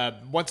this.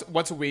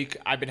 Once a week,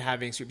 I've been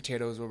having sweet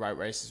potatoes with white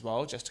rice as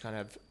well, just to kind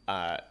of,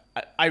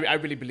 I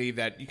really believe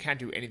that you can't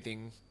do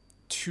anything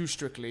too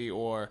strictly,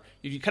 or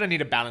you kind of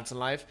need a balance in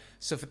life.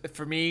 So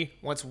for me,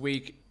 once a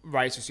week,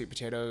 rice or sweet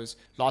potatoes,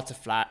 lots of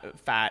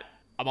fat.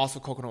 I'm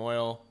also coconut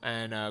oil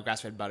and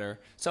grass-fed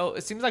butter. So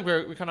it seems like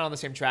we're kind of on the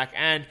same track,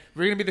 and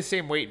we're gonna be the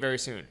same weight very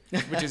soon,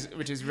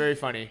 which is very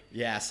funny.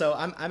 Yeah. So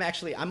I'm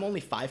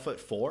only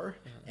 5'4",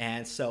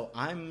 and so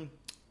I'm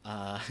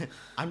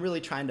really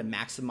trying to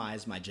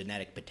maximize my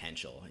genetic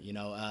potential. You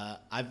know,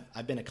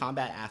 I've been a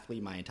combat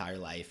athlete my entire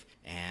life,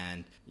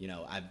 and you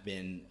know, I've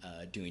been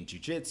doing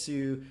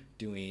jiu-jitsu,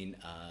 doing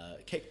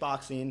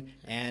kickboxing,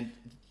 and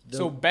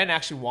so Ben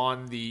actually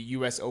won the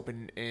U.S.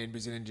 Open in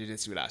Brazilian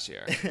Jiu-Jitsu last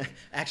year.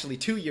 Actually,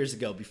 2 years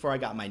ago, before I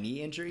got my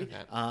knee injury.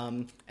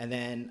 Okay. And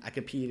then I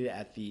competed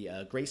at the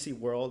Gracie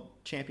World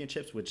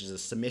Championships, which is a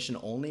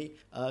submission-only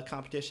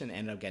competition, and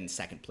ended up getting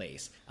second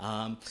place.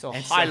 So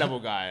high-level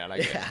guy, I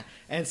like it. Yeah.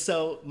 And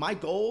so my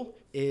goal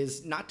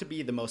is not to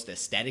be the most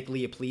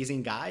aesthetically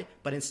pleasing guy,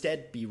 but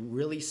instead be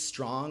really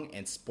strong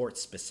and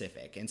sports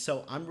specific. And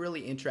so I'm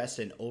really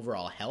interested in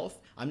overall health.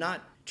 I'm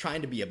not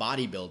trying to be a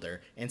bodybuilder.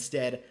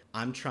 Instead,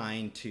 I'm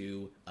trying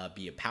to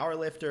be a power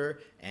lifter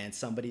and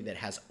somebody that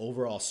has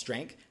overall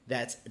strength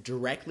that's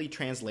directly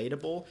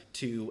translatable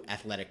to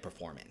athletic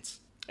performance.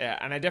 Yeah,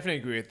 and I definitely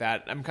agree with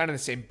that. I'm kind of in the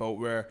same boat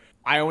where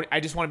I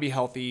just want to be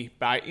healthy,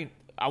 but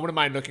I wouldn't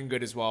mind looking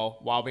good as well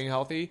while being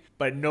healthy.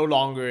 But no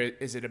longer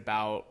is it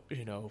about,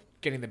 you know,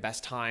 getting the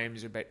best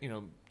times or, you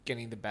know,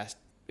 getting the best,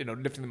 you know,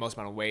 lifting the most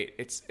amount of weight.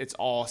 It's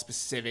all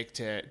specific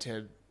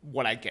to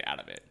what I get out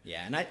of it.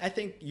 Yeah, and I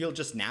think you'll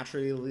just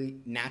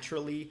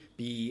naturally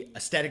be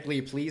aesthetically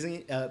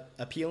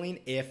appealing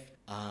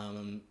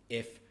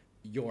if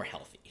you're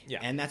healthy. Yeah.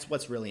 And that's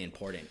what's really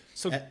important.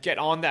 So get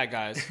on that,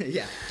 guys.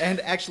 Yeah. And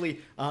actually,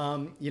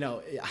 you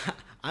know,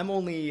 I'm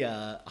only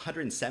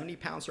 170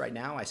 pounds right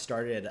now. I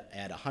started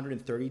at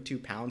 132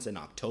 pounds in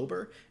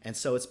October. And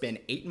so it's been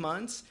 8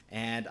 months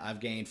and I've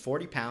gained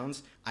 40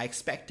 pounds. I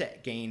expect to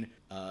gain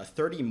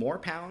 30 more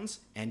pounds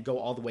and go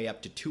all the way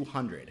up to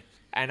 200.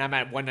 And I'm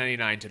at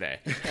 199 today.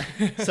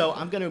 So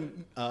I'm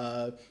going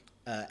to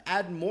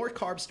add more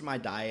carbs to my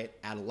diet,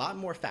 add a lot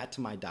more fat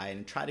to my diet,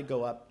 and try to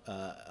go up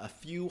a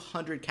few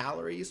hundred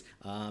calories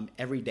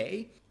every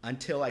day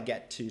until I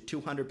get to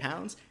 200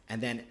 pounds.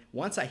 And then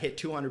once I hit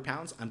 200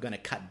 pounds, I'm going to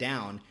cut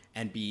down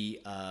and be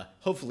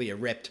hopefully a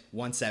ripped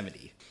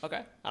 170.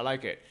 Okay, I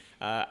like it.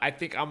 I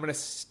think I'm going to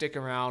stick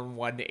around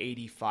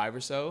 185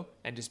 or so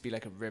and just be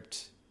like a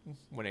ripped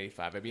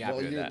 185. I'd be happy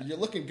with that. You're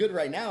looking good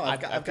right now.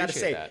 I've got to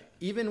say, that.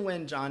 Even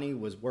when Johnny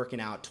was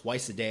working out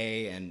twice a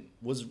day and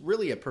was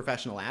really a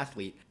professional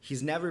athlete,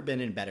 he's never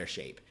been in better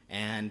shape.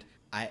 And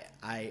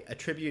I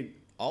attribute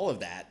all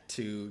of that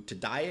to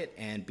diet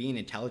and being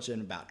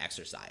intelligent about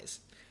exercise.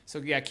 So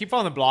yeah, keep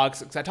following the blogs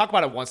because I talk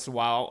about it once in a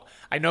while.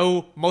 I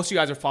know most of you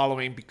guys are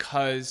following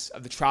because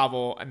of the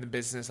travel and the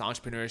business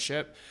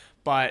entrepreneurship,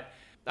 but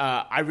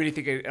I really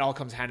think it all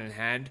comes hand in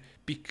hand.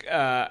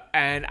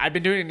 And I've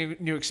been doing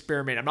a new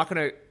experiment. I'm not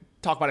going to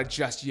talk about it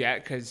just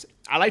yet because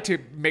I like to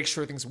make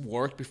sure things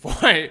work before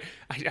I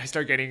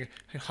start getting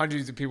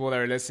hundreds of people that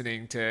are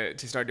listening to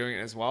start doing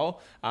it as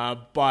well.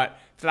 But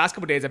for the last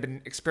couple of days, I've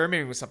been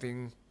experimenting with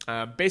something,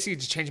 basically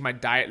just changing my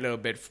diet a little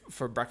bit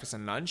for breakfast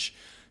and lunch.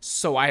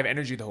 So I have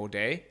energy the whole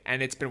day,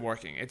 and it's been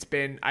working.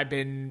 I've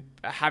been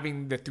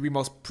having the 3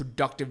 most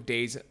productive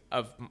days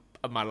of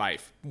my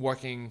life,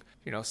 working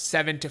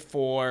 7 to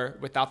 4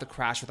 without the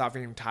crash, without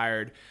feeling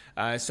tired.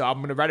 So I'm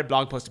going to write a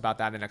blog post about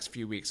that in the next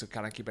few weeks. So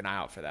kind of keep an eye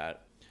out for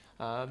that.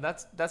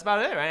 That's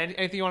about it, right?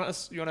 Anything you want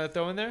to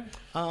throw in there?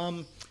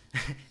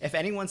 If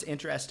anyone's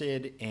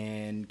interested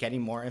in getting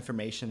more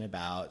information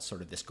about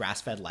sort of this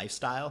grass-fed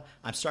lifestyle,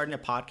 I'm starting a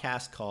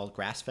podcast called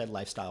Grass-Fed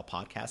Lifestyle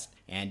Podcast,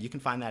 and you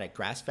can find that at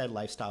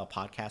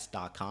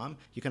grassfedlifestylepodcast.com.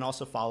 You can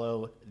also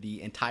follow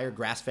the entire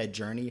grass-fed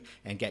journey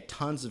and get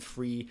tons of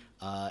free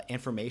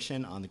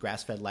information on the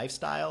grass-fed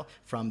lifestyle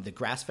from the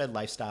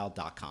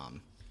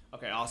grassfedlifestyle.com.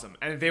 Okay, awesome.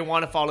 And if they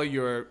want to follow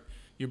your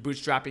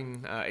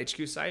bootstrapping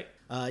HQ site?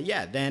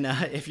 Then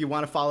if you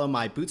want to follow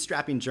my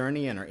bootstrapping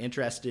journey and are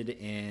interested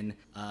in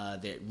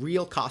the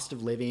real cost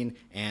of living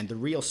and the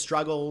real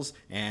struggles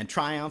and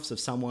triumphs of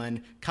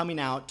someone coming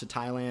out to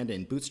Thailand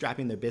and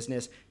bootstrapping their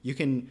business, you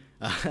can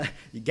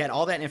get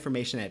all that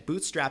information at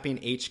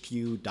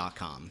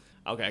bootstrappinghq.com.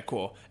 Okay,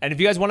 cool. And if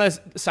you guys want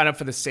to sign up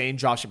for the same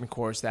dropshipping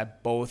course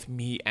that both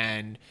me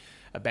and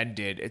Ben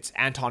did, it's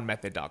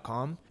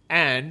antonmethod.com.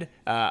 And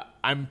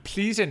I'm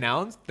pleased to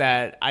announce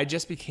that I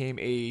just became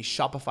a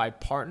Shopify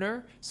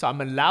partner. So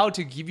I'm allowed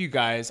to give you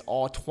guys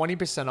all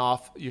 20%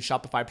 off your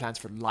Shopify plans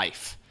for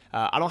life.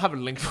 I don't have a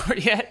link for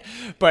it yet,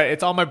 but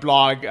it's on my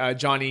blog,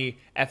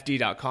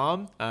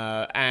 johnnyfd.com.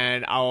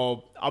 And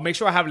I'll make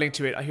sure I have a link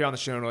to it here on the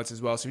show notes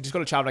as well. So if you just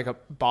go to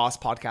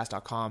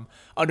travellikeabosspodcast.com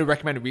under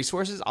recommended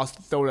resources, I'll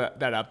throw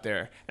that up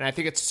there. And I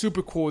think it's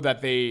super cool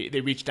that they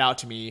reached out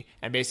to me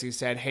and basically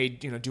said, hey,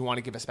 do you want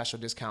to give a special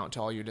discount to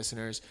all your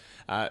listeners?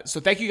 So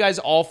thank you guys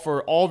all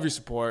for all of your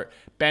support.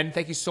 Ben,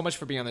 thank you so much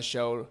for being on the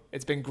show.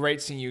 It's been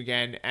great seeing you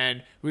again.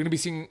 And we're going to be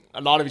seeing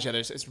a lot of each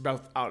other. So it's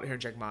both out here in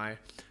Chiang Mai.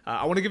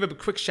 I want to give a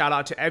quick shout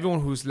out to everyone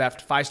who's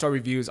left 5-star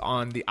reviews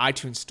on the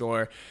iTunes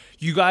store.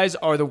 You guys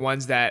are the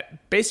ones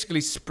that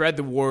basically spread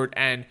the word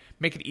and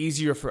make it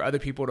easier for other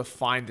people to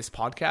find this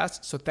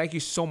podcast. So thank you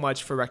so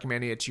much for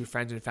recommending it to your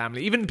friends and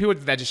family. Even people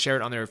that just share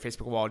it on their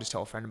Facebook wall, just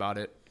tell a friend about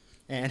it.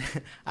 And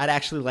I'd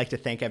actually like to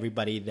thank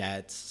everybody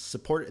that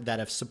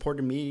have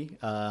supported me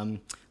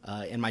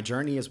in my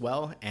journey as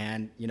well.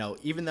 And,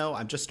 even though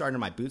I'm just starting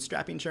my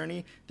bootstrapping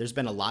journey, there's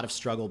been a lot of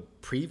struggle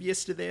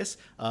previous to this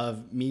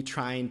of me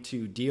trying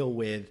to deal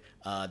with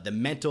the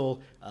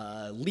mental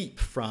leap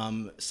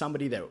from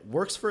somebody that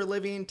works for a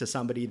living to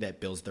somebody that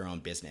builds their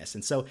own business.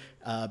 And so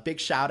big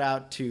shout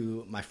out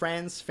to my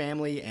friends,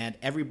 family, and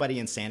everybody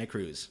in Santa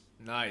Cruz.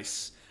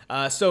 Nice.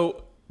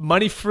 So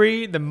Money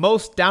Free, the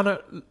most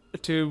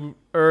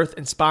down-to-earth,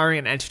 inspiring,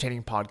 and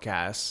entertaining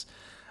podcast.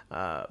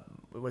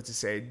 What's it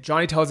say?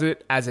 Johnny tells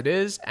it as it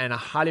is, and I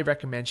highly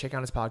recommend checking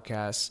out his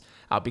podcast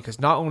out because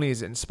not only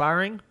is it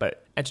inspiring,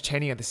 but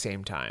entertaining at the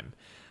same time.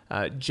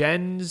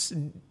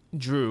 Jensen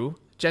Drew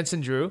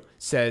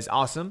says,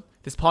 awesome.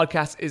 This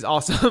podcast is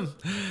awesome.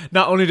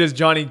 Not only does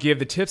Johnny give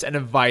the tips and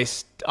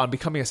advice on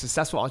becoming a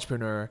successful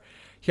entrepreneur,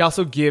 he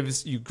also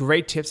gives you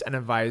great tips and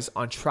advice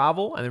on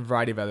travel and a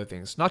variety of other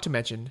things, not to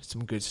mention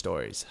some good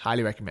stories.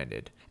 Highly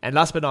recommended. And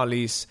last but not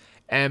least,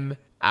 M.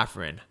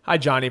 Afrin. Hi,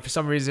 Johnny. For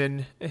some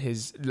reason,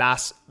 his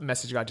last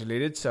message got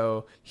deleted.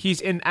 So he's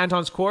in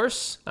Anton's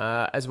course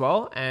as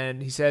well.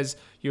 And he says,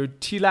 your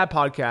T-Lab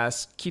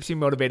podcast keeps me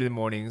motivated in the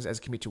mornings as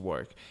I commute to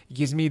work. It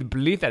gives me the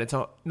belief that it's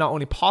not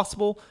only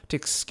possible to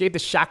escape the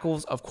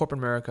shackles of corporate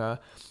America.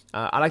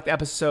 I like the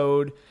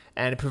episode,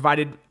 and it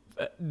provided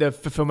the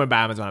Fulfillment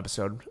by Amazon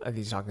episode I think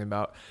he's talking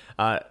about.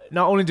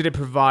 Not only did it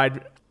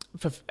provide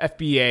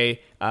FBA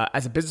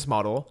as a business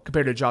model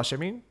compared to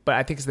dropshipping, but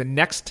I think it's the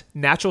next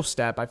natural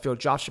step I feel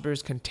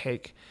dropshippers can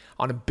take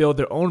on to build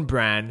their own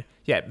brand,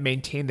 yet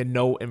maintain the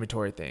no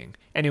inventory thing.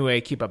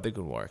 Anyway, keep up the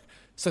good work.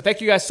 So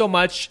thank you guys so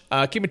much.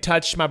 Keep in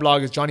touch. My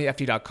blog is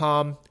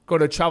johnnyfd.com. Go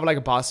to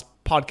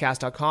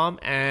travellikeabosspodcast.com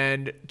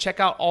and check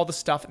out all the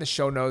stuff in the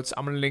show notes.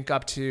 I'm going to link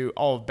up to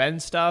all of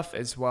Ben's stuff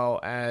as well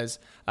as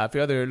a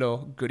few other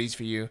little goodies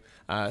for you.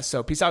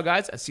 So peace out,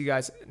 guys. I'll see you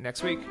guys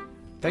next week.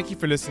 Thank you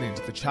for listening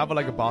to the Travel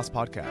Like a Boss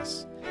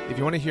podcast. If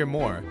you want to hear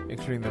more,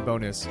 including the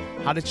bonus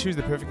How to Choose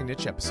the Perfect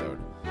Niche episode,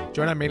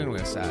 join our mailing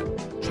list at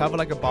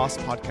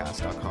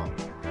travellikeabosspodcast.com.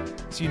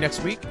 See you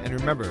next week, and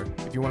remember,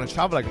 if you want to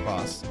travel like a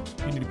boss,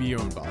 you need to be your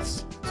own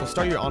boss. So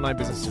start your online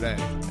business today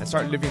and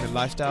start living the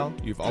lifestyle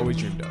you've always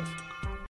dreamed of.